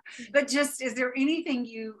 but just, is there anything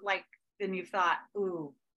you like, then you thought,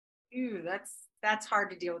 ooh, that's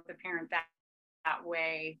hard to deal with the parent that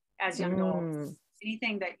way as young adults?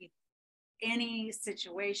 Anything that any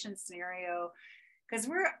situation, scenario? Because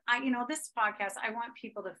this podcast, I want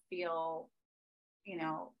people to feel,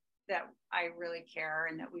 that I really care,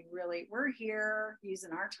 and that we're here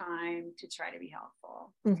using our time to try to be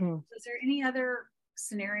helpful. So is there any other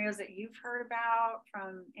scenarios that you've heard about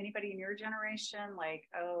from anybody in your generation? Like,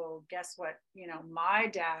 oh, guess what, my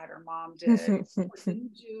dad or mom did, what you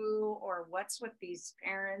do, or what's with these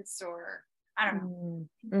parents, or I don't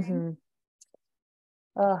know.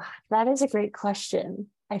 Oh, that is a great question.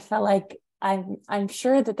 I felt like I'm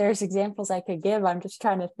sure that there's examples I could give. I'm just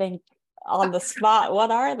trying to think on the spot.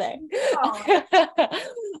 What are they?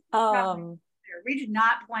 We did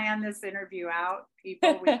not plan this interview out,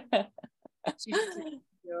 people. She just do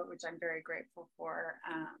it, which I'm very grateful for.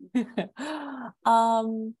 I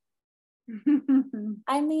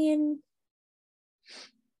mean,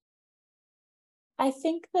 I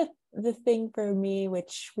think that the thing for me,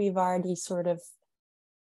 which we've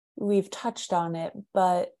touched on it,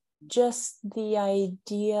 but just the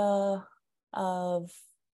idea of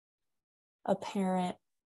a parent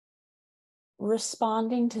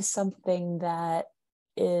responding to something that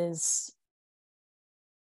is,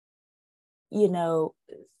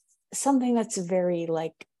 something that's very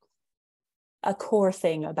like a core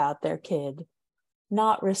thing about their kid,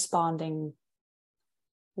 not responding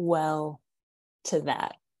well to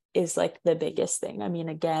that is like the biggest thing. I mean,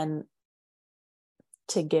 again,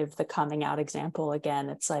 to give the coming out example again,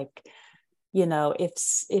 it's like,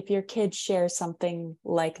 if your kid shares something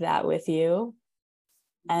like that with you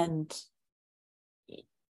and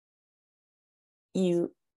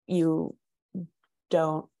you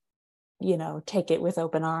don't, take it with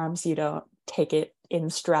open arms, you don't take it in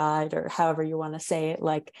stride, or however you want to say it,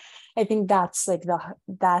 like, I think that's like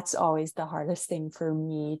that's always the hardest thing for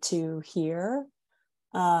me to hear,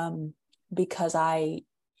 because I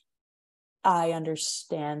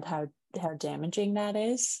understand how damaging that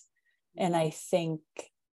is. And I think,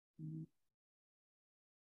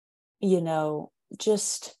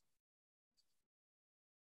 just,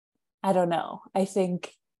 I don't know. I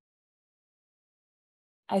think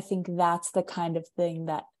that's the kind of thing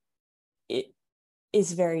that it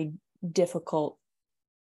is very difficult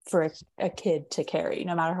for a kid to carry,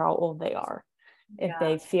 no matter how old they are. If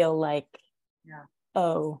they feel like,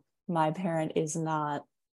 oh, my parent is not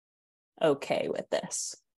okay with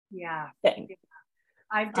this thing.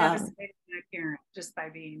 I've devastated my parent just by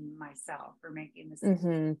being myself, or making this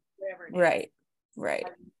whatever it is. Right.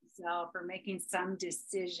 Myself, or making some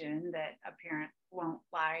decision that a parent won't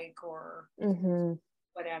like, or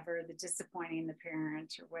whatever, the disappointing the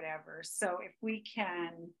parent or whatever. So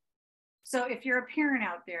if you're a parent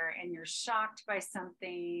out there and you're shocked by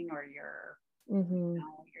something, or you're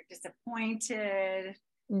you're disappointed,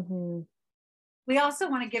 we also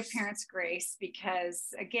want to give parents grace,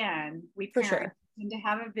 because again, we parents tend to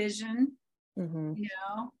have a vision,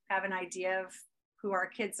 have an idea of who our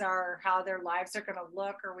kids are, how their lives are going to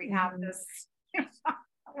look, or we have this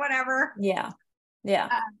whatever.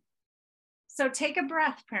 So take a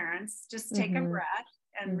breath, parents. Just take a breath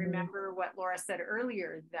and remember what Laura said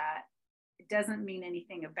earlier, that it doesn't mean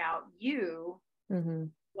anything about you.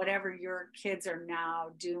 Whatever your kids are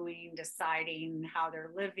now doing, deciding how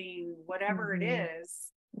they're living, whatever it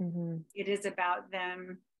is, it is about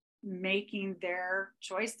them making their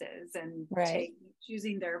choices and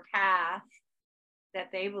choosing their path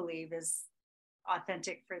that they believe is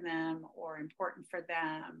authentic for them, or important for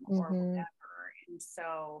them, or whatever. And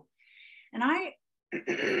so, and I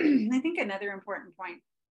think another important point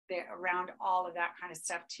around all of that kind of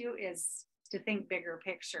stuff too is to think bigger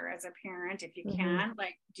picture as a parent, if you can.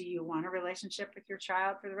 Like, do you want a relationship with your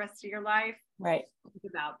child for the rest of your life? Right.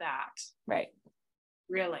 Think about that. Right.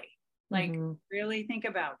 Really, like, really think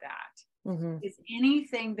about that. Is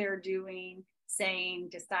anything they're doing, saying,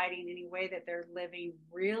 deciding, any way that they're living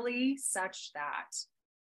really such that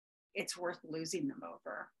it's worth losing them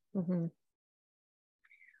over?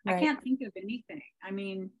 I can't think of anything. I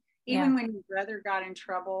mean, even when your brother got in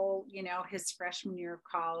trouble, his freshman year of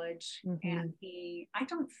college, and I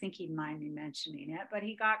don't think he'd mind me mentioning it, but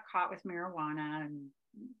he got caught with marijuana, and,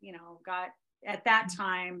 got, at that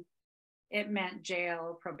time, it meant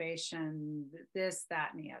jail, probation, this,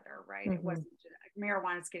 that, and the other, right? It wasn't,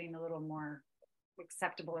 marijuana is getting a little more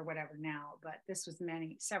acceptable or whatever now, but this was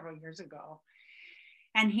several years ago.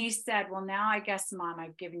 And he said, well, now I guess, Mom,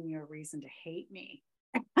 I've given you a reason to hate me.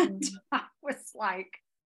 And I was like,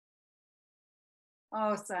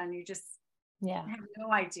 oh, son, you just have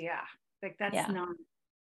no idea. Like, that's not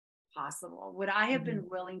possible. Would I have been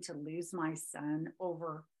willing to lose my son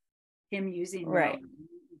over him using marijuana and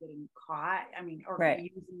getting caught? I mean, or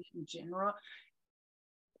using it in general?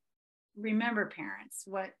 Remember, parents,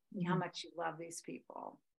 how much you love these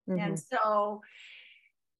people. And so,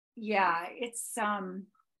 it's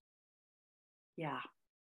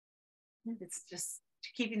it's just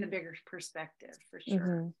keeping the bigger perspective, for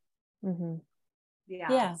sure. And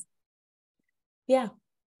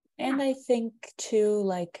I think too,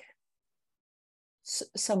 like,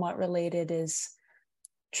 somewhat related is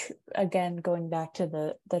again, going back to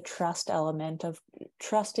the trust element of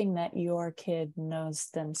trusting that your kid knows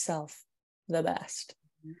themselves the best.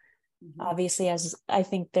 Obviously, as I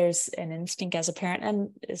think there's an instinct as a parent, and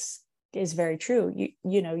is very true.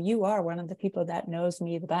 You are one of the people that knows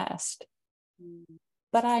me the best,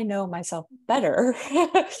 but I know myself better,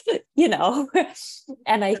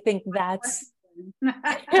 and I think that's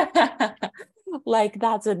like,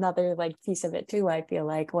 that's another like piece of it too. I feel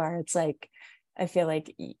like, where it's like, I feel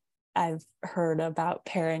like I've heard about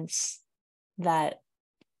parents that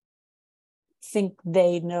think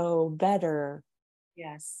they know better.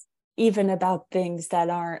 Yes. Even about things that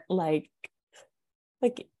aren't like,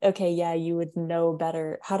 okay, yeah, you would know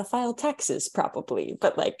better how to file taxes probably,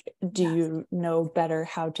 but like, do Yes. you know better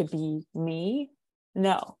how to be me?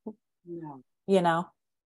 No. No. You know?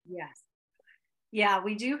 Yes. Yeah,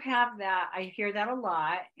 we do have that. I hear that a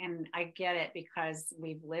lot, and I get it because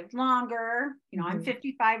we've lived longer. I'm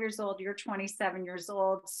 55 years old, you're 27 years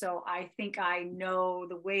old. So I think I know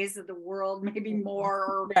the ways of the world, maybe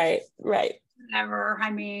more. Right. Whatever.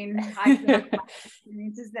 I mean, I've had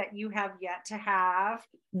experiences that you have yet to have,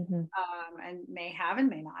 and may have and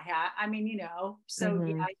may not have. I mean, so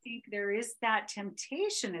yeah, I think there is that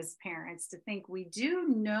temptation as parents to think we do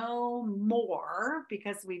know more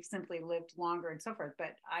because we've simply lived longer and so forth.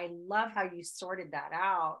 But I love how you sorted that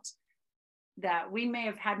out, that we may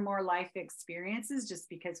have had more life experiences just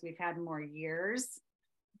because we've had more years,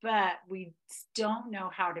 but we don't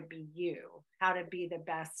know how to be you, how to be the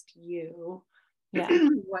best you,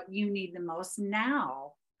 what you need the most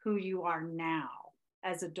now, who you are now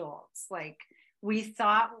as adults. Like, we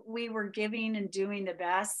thought we were giving and doing the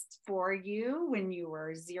best for you when you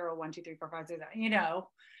were 0, 1, 2, 3, 4, 5, 6,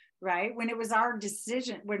 right? When it was our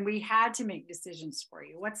decision, when we had to make decisions for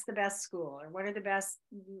you, what's the best school, or what are the best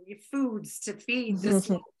foods to feed this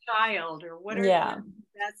little child, or what are the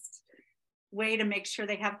best way to make sure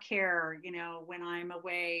they have care, when I'm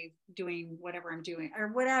away doing whatever I'm doing or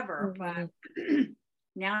whatever. But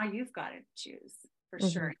now you've got to choose for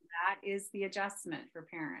sure. And that is the adjustment for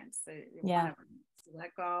parents. One of them is to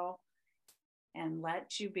let go and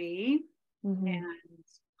let you be, and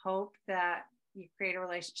hope that you create a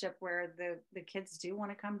relationship where the kids do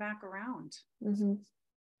want to come back around.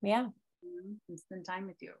 Yeah. And spend time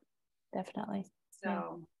with you. Definitely.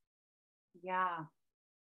 So yeah.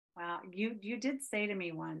 Wow. You did say to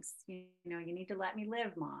me once, you need to let me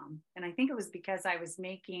live, Mom. And I think it was because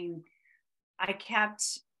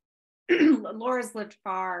Laura's lived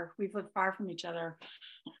far. We've lived far from each other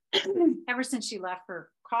ever since she left for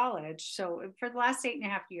college. So for the last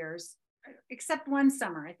 8.5 years, except one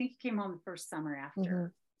summer, I think you came home the first summer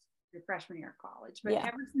after your freshman year of college. But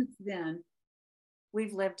ever since then,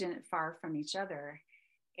 we've lived in it far from each other.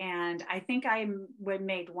 And I think I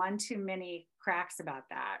made one too many cracks about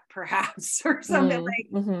that, perhaps, or something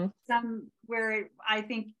where I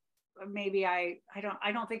think maybe I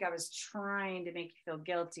don't think I was trying to make you feel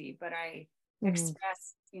guilty, but I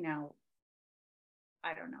expressed,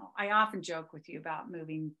 I don't know. I often joke with you about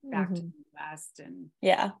moving back to the West, and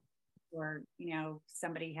or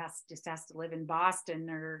somebody has to live in Boston,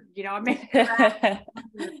 or I mean,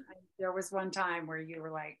 there was one time where you were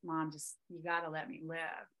like, Mom, you got to let me live.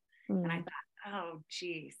 And I thought, oh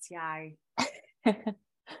geez,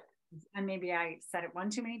 and maybe I said it one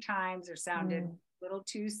too many times, or sounded a little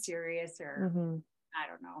too serious, or I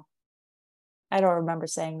don't know. I don't remember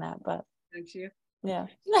saying that, but don't you? Yeah.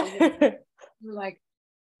 You're like,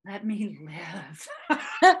 let me live.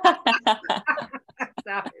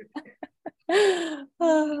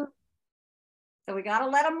 So we got to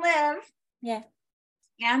let them live. Yeah.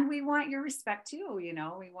 And we want your respect too. We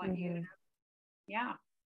want you to,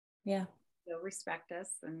 they'll respect us,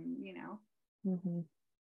 and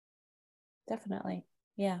definitely.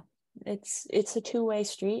 Yeah. It's a two-way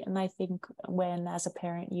street. And I think when, as a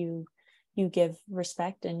parent, you give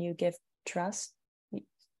respect and you give trust,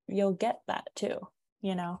 you'll get that too.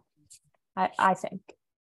 I think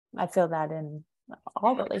I feel that in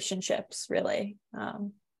all relationships, really. That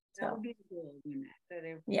would be the goal, that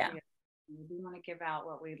if we want to give out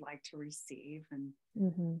what we'd like to receive, and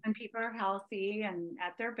when people are healthy and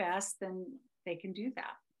at their best, then they can do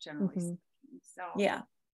that, generally speaking. So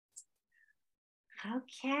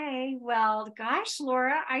okay, well, gosh,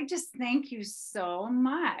 Laura, I just thank you so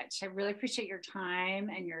much. I really appreciate your time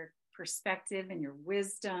and your perspective and your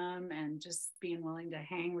wisdom, and just being willing to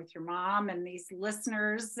hang with your mom and these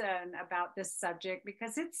listeners and about this subject,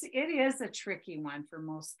 because it is a tricky one for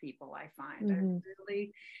most people, I find.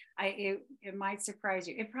 It might surprise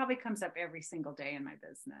you. It probably comes up every single day in my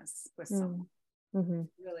business with someone. It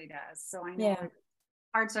really does. So I know it's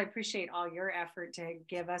hard. So I appreciate all your effort to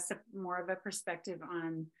give us more of a perspective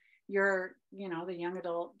on your, the young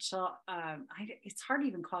adult child. It's hard to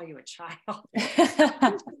even call you a child.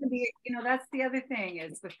 That's the other thing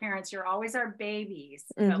is with parents, you're always our babies,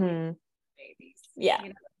 but we're babies. Yeah.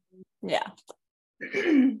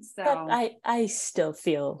 So but I still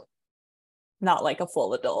feel not like a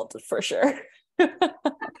full adult, for sure.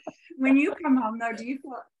 When you come home though, do you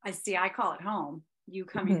feel, I call it home, you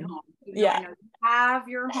coming home. Yeah. have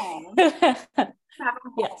your home. Have a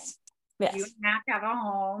home. Yes. Yes. You and Mac have a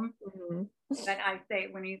home. Mm-hmm. But I say,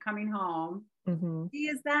 when are you coming home? Mm-hmm.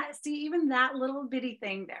 See, even that little bitty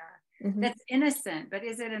thing there, Mm-hmm. that's innocent, but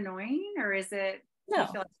is it annoying, or is it, No. you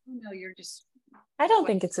feel like, oh, no, you're just, I don't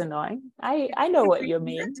think it's annoying. I know what you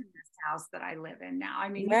mean. In this house that I live in now. I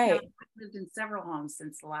mean, Right. you've lived in several homes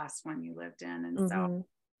since the last one you lived in. And so Mm-hmm.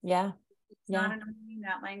 Yeah. it's not annoying,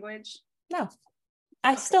 that language. No.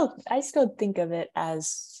 I still think of it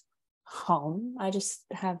as home. I just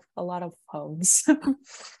have a lot of homes.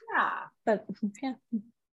 Yeah. But yeah.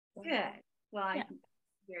 Good. Well, I Yeah. think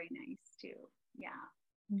that's very nice too. Yeah.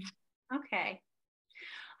 Okay.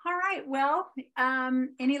 All right. Well,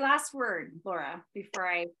 any last word, Laura, before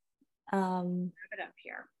I wrap it up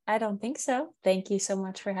here? I don't think so. Thank you so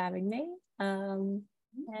much for having me. And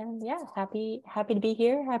yeah, happy to be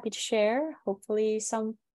here, happy to share. Hopefully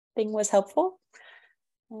something was helpful.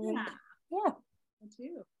 And yeah. Me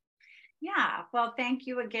too. Yeah. Well, thank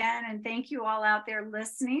you again. And thank you all out there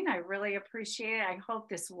listening. I really appreciate it. I hope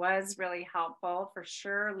this was really helpful. For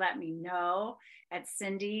sure, let me know at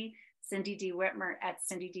Cindy D. Whitmer at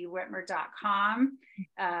cindydwhitmer.com.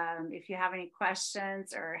 If you have any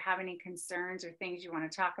questions or have any concerns or things you want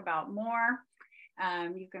to talk about more.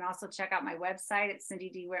 You can also check out my website at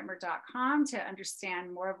cindydwhitmer.com to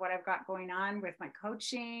understand more of what I've got going on with my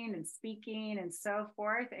coaching and speaking and so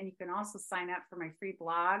forth. And you can also sign up for my free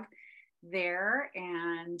blog there.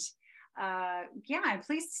 And and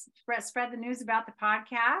please spread the news about the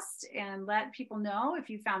podcast and let people know if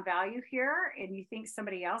you found value here and you think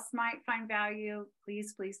somebody else might find value.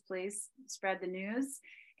 Please spread the news.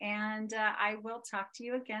 And I will talk to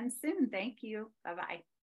you again soon. Thank you. Bye-bye.